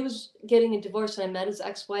 he was getting a divorce and I met his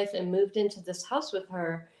ex-wife and moved into this house with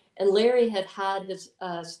her. And Larry had his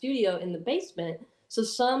studio in the basement. So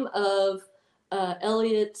some of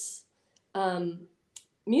Elliot's um,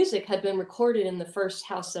 music had been recorded in the first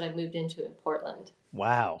house that I moved into in Portland.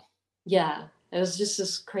 Wow, Yeah, it was just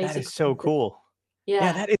this that crazy is so coincidence. cool.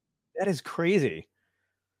 Yeah, Yeah. that is crazy.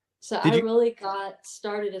 So I Did you really got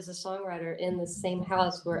started as a songwriter in the same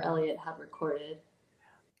house where Elliot had recorded.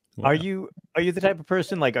 are Wow. you are you the type of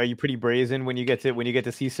person, like, are you pretty brazen when you get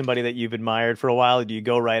to see somebody that you've admired for a while? Do you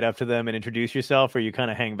go right up to them and introduce yourself, or you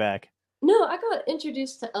kind of hang back? No, I got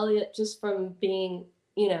introduced to Elliot just from being,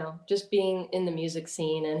 just being in the music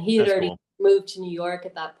scene, and he had That's already cool. moved to New York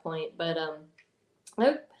at that point. But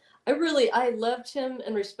I, I loved him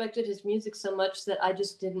and respected his music so much that I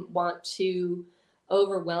just didn't want to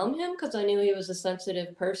overwhelm him because I knew he was a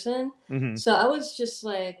sensitive person. Hmm. So I was just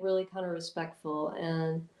like really kind of respectful.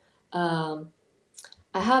 And um,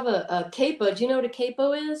 I have a capo. Do you know what a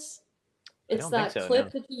capo is? I It's don't think that so.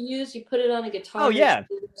 clip No. that you use. You put it on a Oh guitar and it yeah,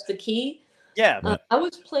 moves the key. yeah. Yeah. I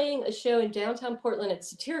was playing a show in downtown Portland at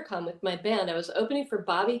Satyricon with my band. I was opening for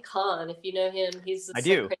Bobby Kahn, if you know him. He's I this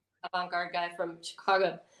like do. crazy avant-garde guy from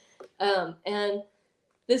Chicago. And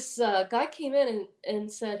this guy came in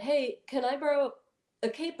and said, "Hey, can I borrow a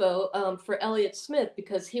capo for Elliott Smith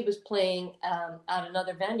because he was playing at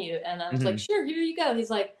another venue?" And I was like, Hmm. "Sure, here you go." He's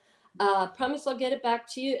like, "Promise I'll get it back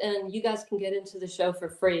to you, and you guys can get into the show for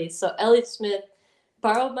free." So Elliott Smith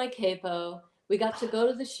borrowed my capo. We got to go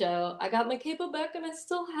to the show. I got my capo back, and I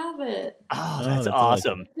still have it. Oh, Oh, that's that's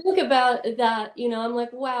awesome. awesome. Think about that. I'm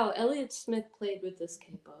like, wow, Elliott Smith played with this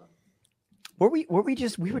capo. We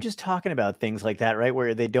were just talking about things like that, right?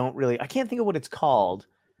 Where they don't really, I can't think of what it's called,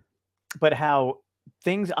 but how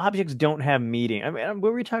objects don't have meaning. I mean,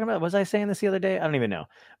 what were we talking about? Was I saying this the other day? I don't even know.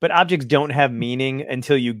 But objects don't have meaning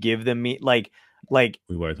until you give them like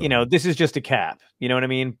We were talking about. this is just a cap. You know what I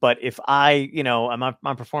mean? But if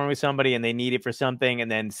I'm performing with somebody and they need it for something,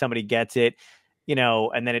 and then somebody gets it,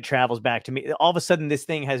 and then it travels back to me. All of a sudden, this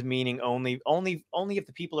thing has meaning only if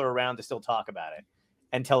the people are around to still talk about it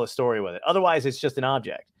and tell a story with it. Otherwise, it's just an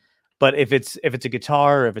object. But if it's a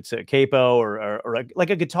guitar, or if it's a capo, or like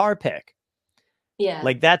a guitar pick, Yeah.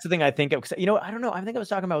 like that's the thing I think of. 'Cause, I don't know. I think I was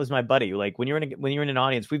talking about with my buddy. Like when you're in an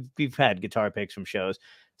audience, we've had guitar picks from shows.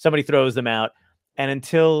 Somebody throws them out, and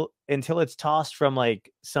until it's tossed from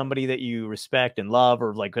like somebody that you respect and love,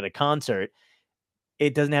 or like at a concert,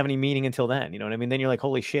 it doesn't have any meaning until then. You know what I mean? Then you're like,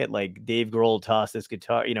 holy shit! Like Dave Grohl tossed this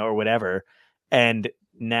guitar, or whatever, and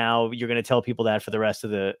now you're going to tell people that for the rest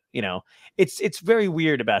of the. It's very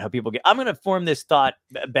weird about how people get. I'm going to form this thought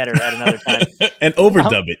better at another time. And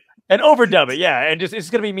overdub it. And overdub it, yeah, and just it's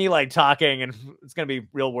gonna be me like talking, and it's gonna be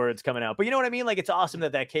real words coming out. But you know what I mean? Like it's awesome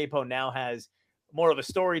that capo now has more of a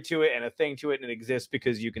story to it and a thing to it, and it exists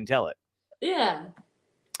because you can tell it. Yeah.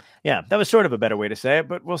 Yeah, that was sort of a better way to say it,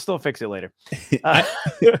 but we'll still fix it later. I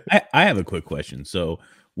have a quick question. So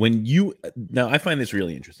now I find this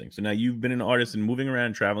really interesting. So now you've been an artist and moving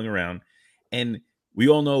around, traveling around, and we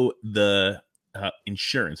all know the health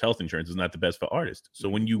insurance is not the best for artists. So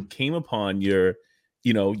when you came upon your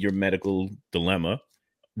medical dilemma,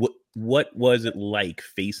 what was it like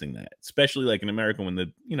facing that, especially like in America when it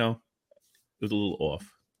was a little off?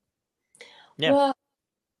 Yeah.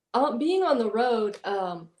 Well, being on the road,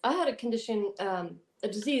 I had a condition, a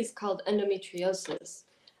disease called endometriosis,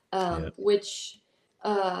 Yeah. which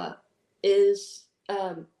is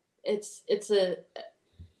it's a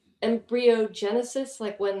embryogenesis,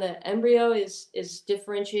 like when the embryo is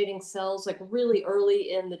differentiating cells, like really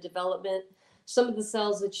early in the development. Some of the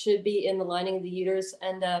cells that should be in the lining of the uterus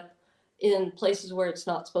end up in places where it's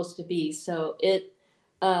not supposed to be. So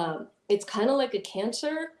it's kind of like a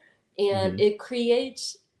cancer, and Hmm. it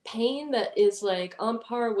creates pain that is like on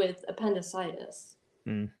par with appendicitis.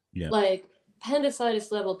 Mm. Yeah. Like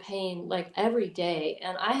appendicitis level pain like every day.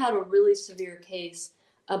 And I had a really severe case.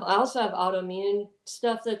 I also have autoimmune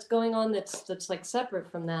stuff that's going on that's like separate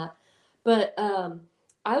from that. But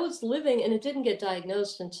I was living, and it didn't get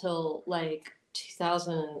diagnosed until like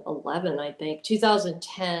 2011, I think.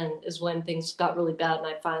 2010 is when things got really bad, and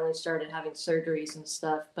I finally started having surgeries and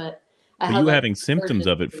stuff. But I But had you were like having symptoms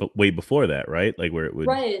of it urgency. way before that, right? Like where it would.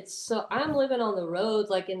 Right. So I'm living on the road,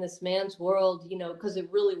 like in this man's world, because it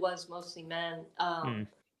really was mostly men Mm.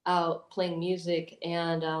 out playing music,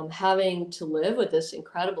 and having to live with this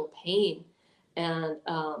incredible pain. And,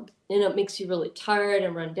 it makes you really tired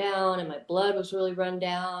and run down, and my blood was really run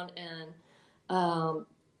down. And um,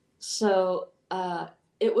 so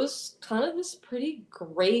it was kind of this pretty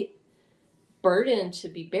great burden to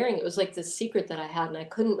be bearing. It was like this secret that I had, and I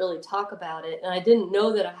couldn't really talk about it. And I didn't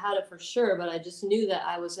know that I had it for sure, but I just knew that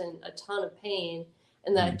I was in a ton of pain,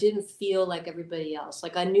 and that I Mm. didn't feel like everybody else.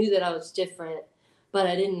 Like I knew that I was different, but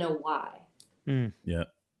I didn't know why. Mm. Yeah.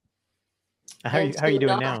 And How are you so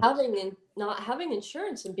doing now? not having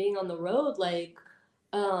insurance and being on the road, like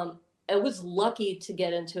I was lucky to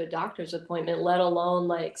get into a doctor's appointment, let alone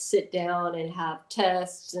like sit down and have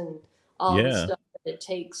tests and all the Yeah. stuff that it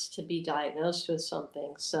takes to be diagnosed with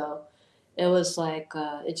something. So it was like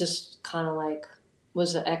it just kind of like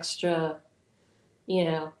was an extra,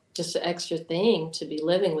 just an extra thing to be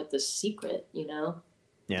living with this secret. Yeah.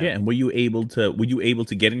 Yeah. And were you able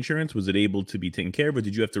to get insurance? Was it able to be taken care of, or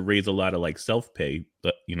did you have to raise a lot of like self pay,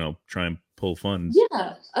 but try and pull funds?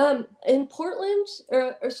 Yeah, in Portland,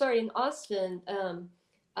 or sorry, in Austin,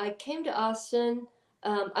 I came to Austin.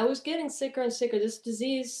 I was getting sicker and sicker. This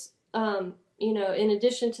disease, in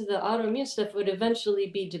addition to the autoimmune stuff, would eventually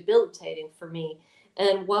be debilitating for me.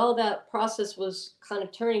 And while that process was kind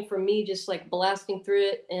of turning for me, just like blasting through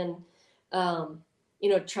it, and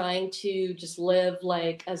trying to just live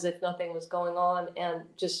like as if nothing was going on, and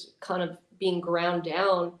just kind of being ground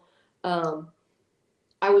down. Um,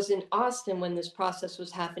 I was in Austin when this process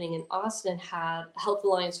was happening, and Austin had Health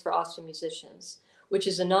Alliance for Austin Musicians, which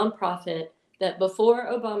is a nonprofit that before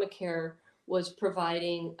Obamacare was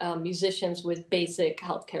providing musicians with basic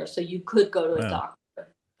health care. So you could go to a Wow.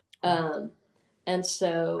 doctor. Um, and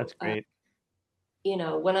so, That's great.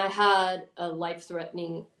 when I had a life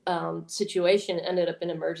threatening situation, ended up in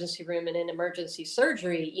emergency room and in emergency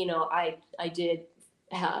surgery, I did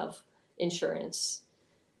have insurance.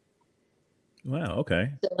 Wow.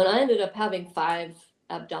 Okay. So, and I ended up having 5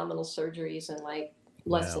 abdominal surgeries in like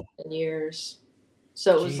less than Wow. 10 years.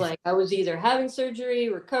 So it was Jeez. like I was either having surgery,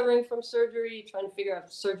 recovering from surgery, trying to figure out if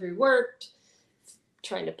the surgery worked,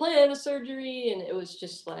 trying to plan a surgery, and it was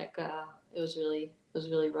just like it was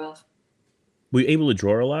really rough. Were you able to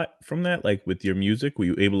draw a lot from that, like with your music? Were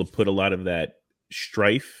you able to put a lot of that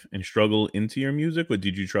strife and struggle into your music, or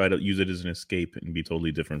did you try to use it as an escape and be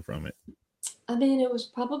totally different from it? I mean, it was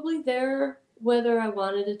probably there whether I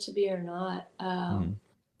wanted it to be or not. Mhm.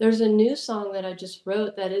 There's a new song that I just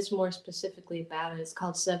wrote that is more specifically about it. It's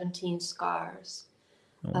called 17 Scars.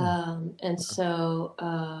 Oh, wow. And Okay. so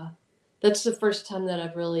that's the first time that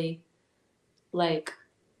I've really like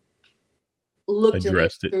looked at it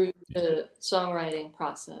Addressed it. through Yeah. the songwriting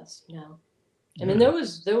process. I mean, Wow.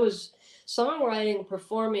 there was songwriting,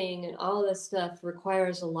 performing, and all this stuff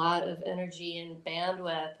requires a lot of energy and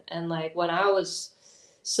bandwidth. And like when I was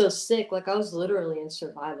so sick, like I was literally in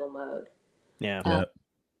survival mode. Yeah. Uh, Yeah.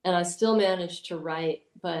 and I still managed to write,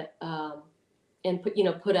 but and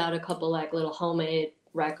put out a couple like little homemade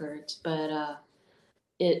records. But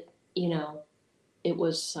it you know it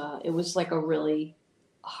was like a really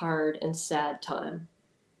hard and sad time.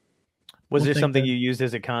 Was Well, there thank something God. you used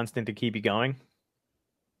as a constant to keep you going?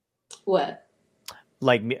 What?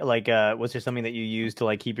 Was there something that you used to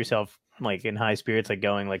like keep yourself like in high spirits, like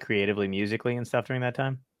going like creatively, musically and stuff during that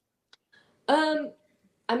time? Um,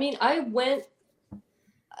 I mean, I went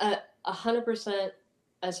at 100%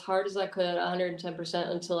 as hard as I could, 110%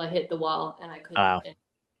 until I hit the wall and I couldn't. Wow.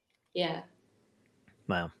 Yeah.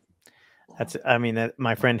 Wow. I mean, that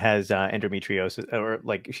my friend has endometriosis, or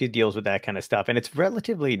like she deals with that kind of stuff, and it's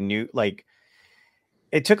relatively new. Like,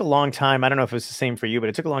 it took a long time. I don't know if it was the same for you, but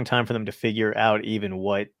it took a long time for them to figure out even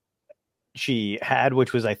what she had,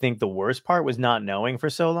 which was, I think, the worst part was not knowing for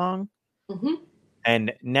so long. Hmm.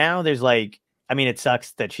 And now there's like, I mean, it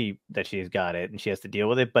sucks that she's got it and she has to deal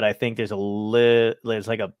with it, but I think there's there's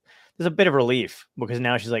a bit of relief because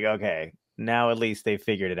now she's like, okay, now at least they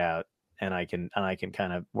figured it out, and I can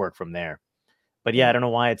kind of work from there. But yeah, I don't know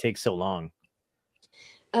why it takes so long.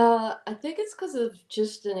 I think it's because of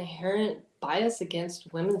just an inherent bias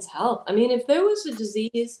against women's health. I mean, if there was a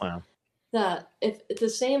disease Wow. that if the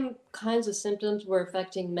same kinds of symptoms were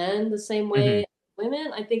affecting men the same Hmm. way as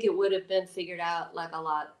women, I think it would have been figured out like a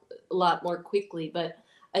lot more quickly. But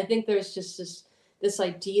I think there's just this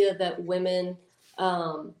idea that women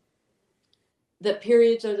that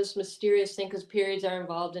periods are this mysterious thing because periods are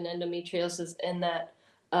involved in endometriosis, and that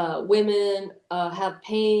women have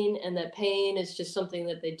pain, and that pain is just something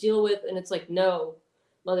that they deal with. And it's like, no,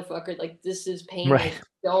 motherfucker, like this is pain. Right. Like,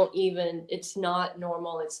 don't even, it's not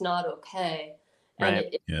normal. It's not okay. And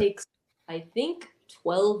Right. it Yeah. takes, I think,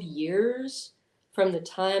 12 years from the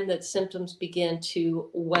time that symptoms begin to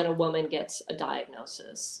when a woman gets a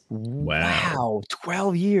diagnosis. Wow.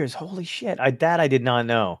 12 years. Holy shit. I did not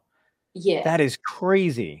know. Yeah. That is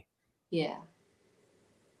crazy. Yeah.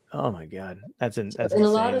 Oh my god. That's And a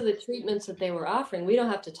lot insane. of the treatments that they were offering, we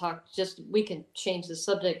don't have to talk, just we can change the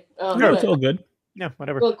subject. No, it's But all good. Yeah,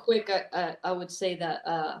 whatever. real quick, I would say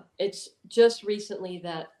that it's just recently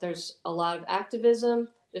that there's a lot of activism.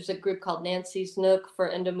 There's a group called Nancy's Nook for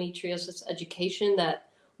Endometriosis Education that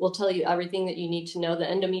will tell you everything that you need to know. The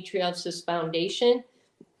Endometriosis Foundation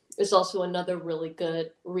is also another really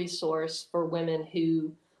good resource for women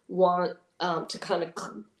who want to kind of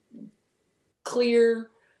clear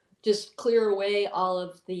away all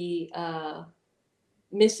of the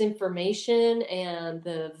misinformation and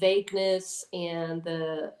the vagueness and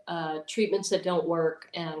the treatments that don't work,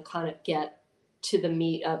 and kind of get to the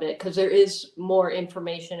meat of it, because there is more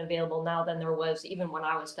information available now than there was even when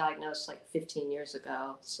I was diagnosed like 15 years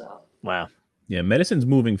ago. So Wow. Yeah, medicine's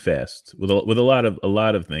moving fast with a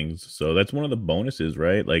lot of things. So that's one of the bonuses,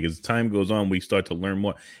 right? Like as time goes on, we start to learn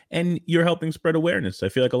more, and you're helping spread awareness. I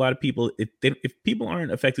feel like a lot of people, if people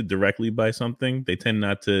aren't affected directly by something, they tend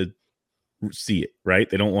not to see it, right?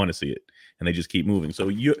 They don't want to see it, and they just keep moving. So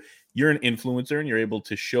you're an influencer, and you're able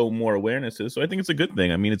to show more awarenesses. So I think it's a good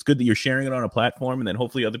thing. I mean, it's good that you're sharing it on a platform, and then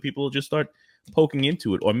hopefully other people will just start poking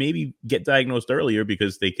into it, or maybe get diagnosed earlier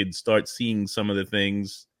because they could start seeing some of the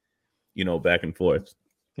things, back and forth.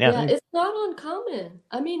 Yeah. it's not uncommon.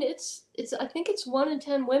 I mean, it's I think it's 1 in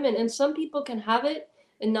 10 women, and some people can have it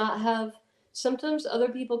and not have symptoms. Other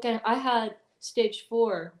people can. I had stage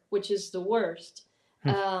 4, which is the worst.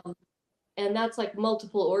 Hmm. And that's like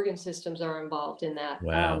multiple organ systems are involved in that.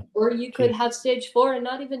 Wow. Or you could Jeez. have stage 4 and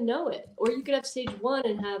not even know it, or you could have stage 1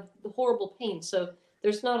 and have the horrible pain. So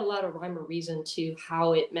there's not a lot of rhyme or reason to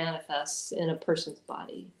how it manifests in a person's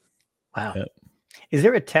body. Wow. Yep. Is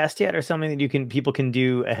there a test yet or something that people can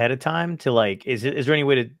do ahead of time to like is there any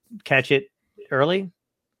way to catch it early?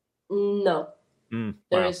 No, there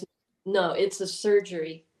Wow. is no. It's a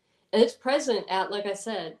surgery, and it's present at, like I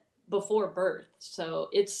said, before birth. So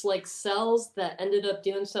it's like cells that ended up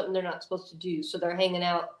doing something they're not supposed to do. So they're hanging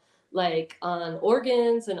out like on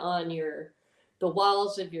organs and on the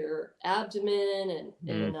walls of your abdomen,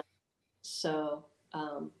 and so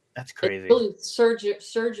That's it's crazy. really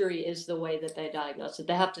surgery is the way that they diagnose it.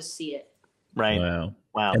 They have to see it. Right. Wow.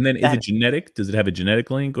 Wow. And then is it genetic? Does it have a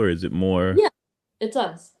genetic link, or is it more Yeah, it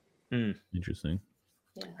does. interesting?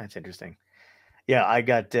 Yeah. That's interesting. Yeah, I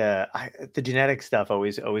got the genetic stuff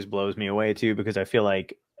always blows me away too, because I feel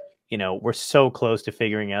like, we're so close to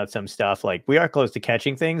figuring out some stuff. Like we are close to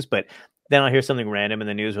catching things, but then I'll hear something random in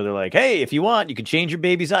the news where they're like, "Hey, if you want, you can change your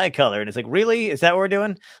baby's eye color," and it's like, really? Is that what we're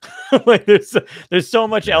doing? Like, there's so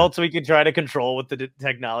much else we could try to control with the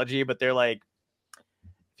technology, but they're like,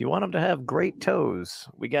 if you want them to have great toes,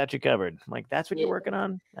 we got you covered. I'm like, that's what you're working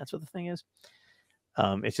on? That's what the thing is.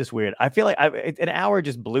 It's just weird. I feel like an hour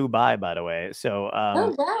just blew by the way. So,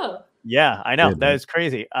 Oh wow. yeah, I know Good, that man. is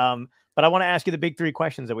crazy. But I want to ask you the big 3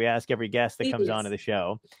 questions that we ask every guest that comes on to the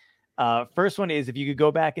show. First one is, if you could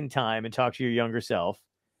go back in time and talk to your younger self,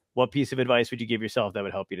 what piece of advice would you give yourself that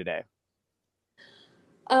would help you today?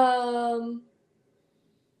 How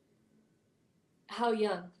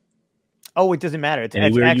young? Oh, it doesn't matter. It's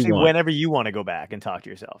Anywhere you actually want. whenever you want to go back and talk to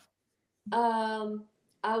yourself.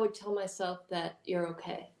 I would tell myself that you're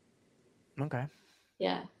okay. Okay.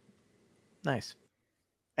 Yeah. Nice.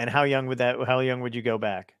 And how young would you go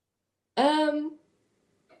back?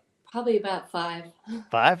 Probably about 5.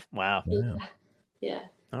 5? Wow. Wow. Yeah.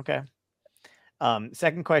 Okay.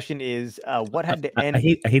 Second question is, what had to end? I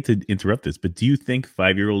hate to interrupt this, but do you think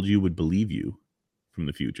 5-year-old you would believe you from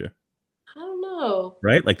the future? I don't know.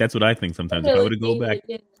 Right? Like that's what I think sometimes. If I were to go back,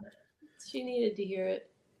 she needed to hear it.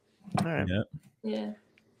 All right. Yeah.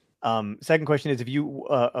 Second question is, if you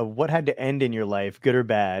what had to end in your life, good or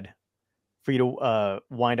bad, for you to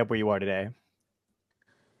wind up where you are today?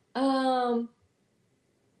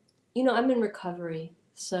 I'm in recovery,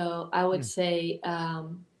 so I would Mm. say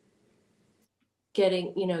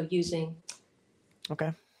getting,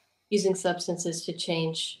 Okay. using substances to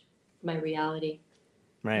change my reality.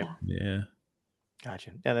 Right. Yeah. Yeah.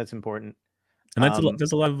 Gotcha. Yeah, that's important. And that's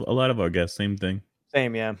a lot of our guests, same thing.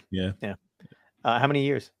 Same. Yeah. Yeah. Yeah. How many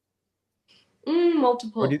years? Or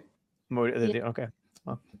Multiple. more? Yeah. Okay.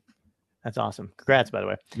 Well, that's awesome. Congrats, by the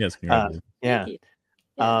way. Yes, congratulations. Yeah. Thank you.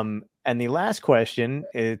 Yeah. And the last question,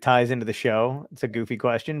 it ties into the show. It's a goofy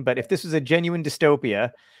question, but if this was a genuine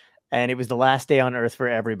dystopia and it was the last day on Earth for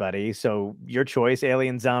everybody, so your choice,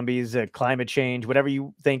 alien, zombies, climate change, whatever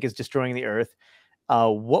you think is destroying the Earth,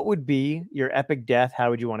 what would be your epic death? How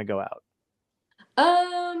would you want to go out?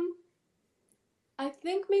 I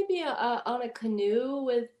think maybe on a canoe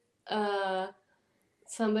with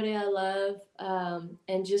somebody I love,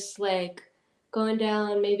 and just like going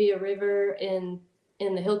down maybe a river in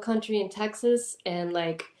the hill country in Texas, and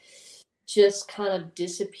like just kind of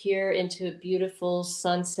disappear into a beautiful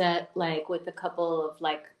sunset, like with a couple of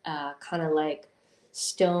like kind of like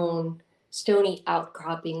stony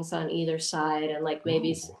outcroppings on either side, and like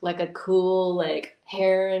maybe Ooh. like a cool like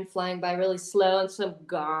heron flying by really slow, and some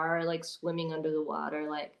gar like swimming under the water.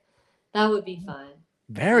 Like that would be fun.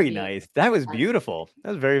 Very That'd be nice. That was beautiful. That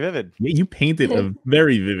was very vivid. Yeah, you painted a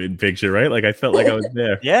very vivid picture, right? Like I felt like I was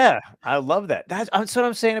there. Yeah, I love that. That's what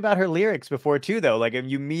I'm saying about her lyrics before too, though. Like, if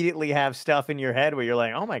you immediately have stuff in your head where you're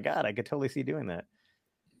like, "Oh my god, I could totally see doing that."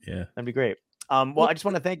 Yeah. That'd be great. Well, I just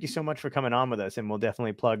want to thank you so much for coming on with us, and we'll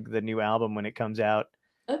definitely plug the new album when it comes out.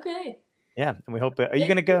 Okay. Yeah, and we hope. Are you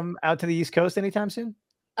going to come out to the East Coast anytime soon?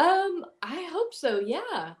 I hope so.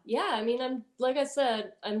 Yeah. Yeah. I mean, I'm like I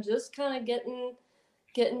said, I'm just kind of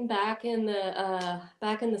getting back in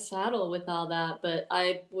the saddle with all that, but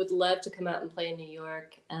I would love to come out and play in New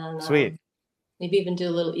York, and Sweet. maybe even do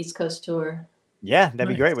a little East Coast tour. Yeah, that'd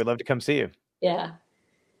be Nice. great. We'd love to come see you. Yeah.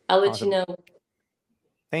 I'll let Awesome. you know.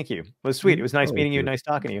 Thank you. It was sweet. It was nice Oh, meeting you. good. Nice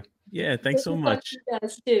talking to you. Yeah, thanks so Good to talk much. to you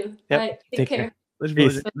guys too. Yep. All right. Take Take care. care. Let's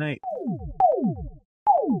Peace. good night.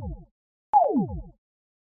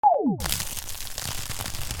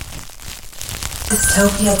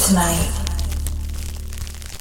 Dystopia tonight.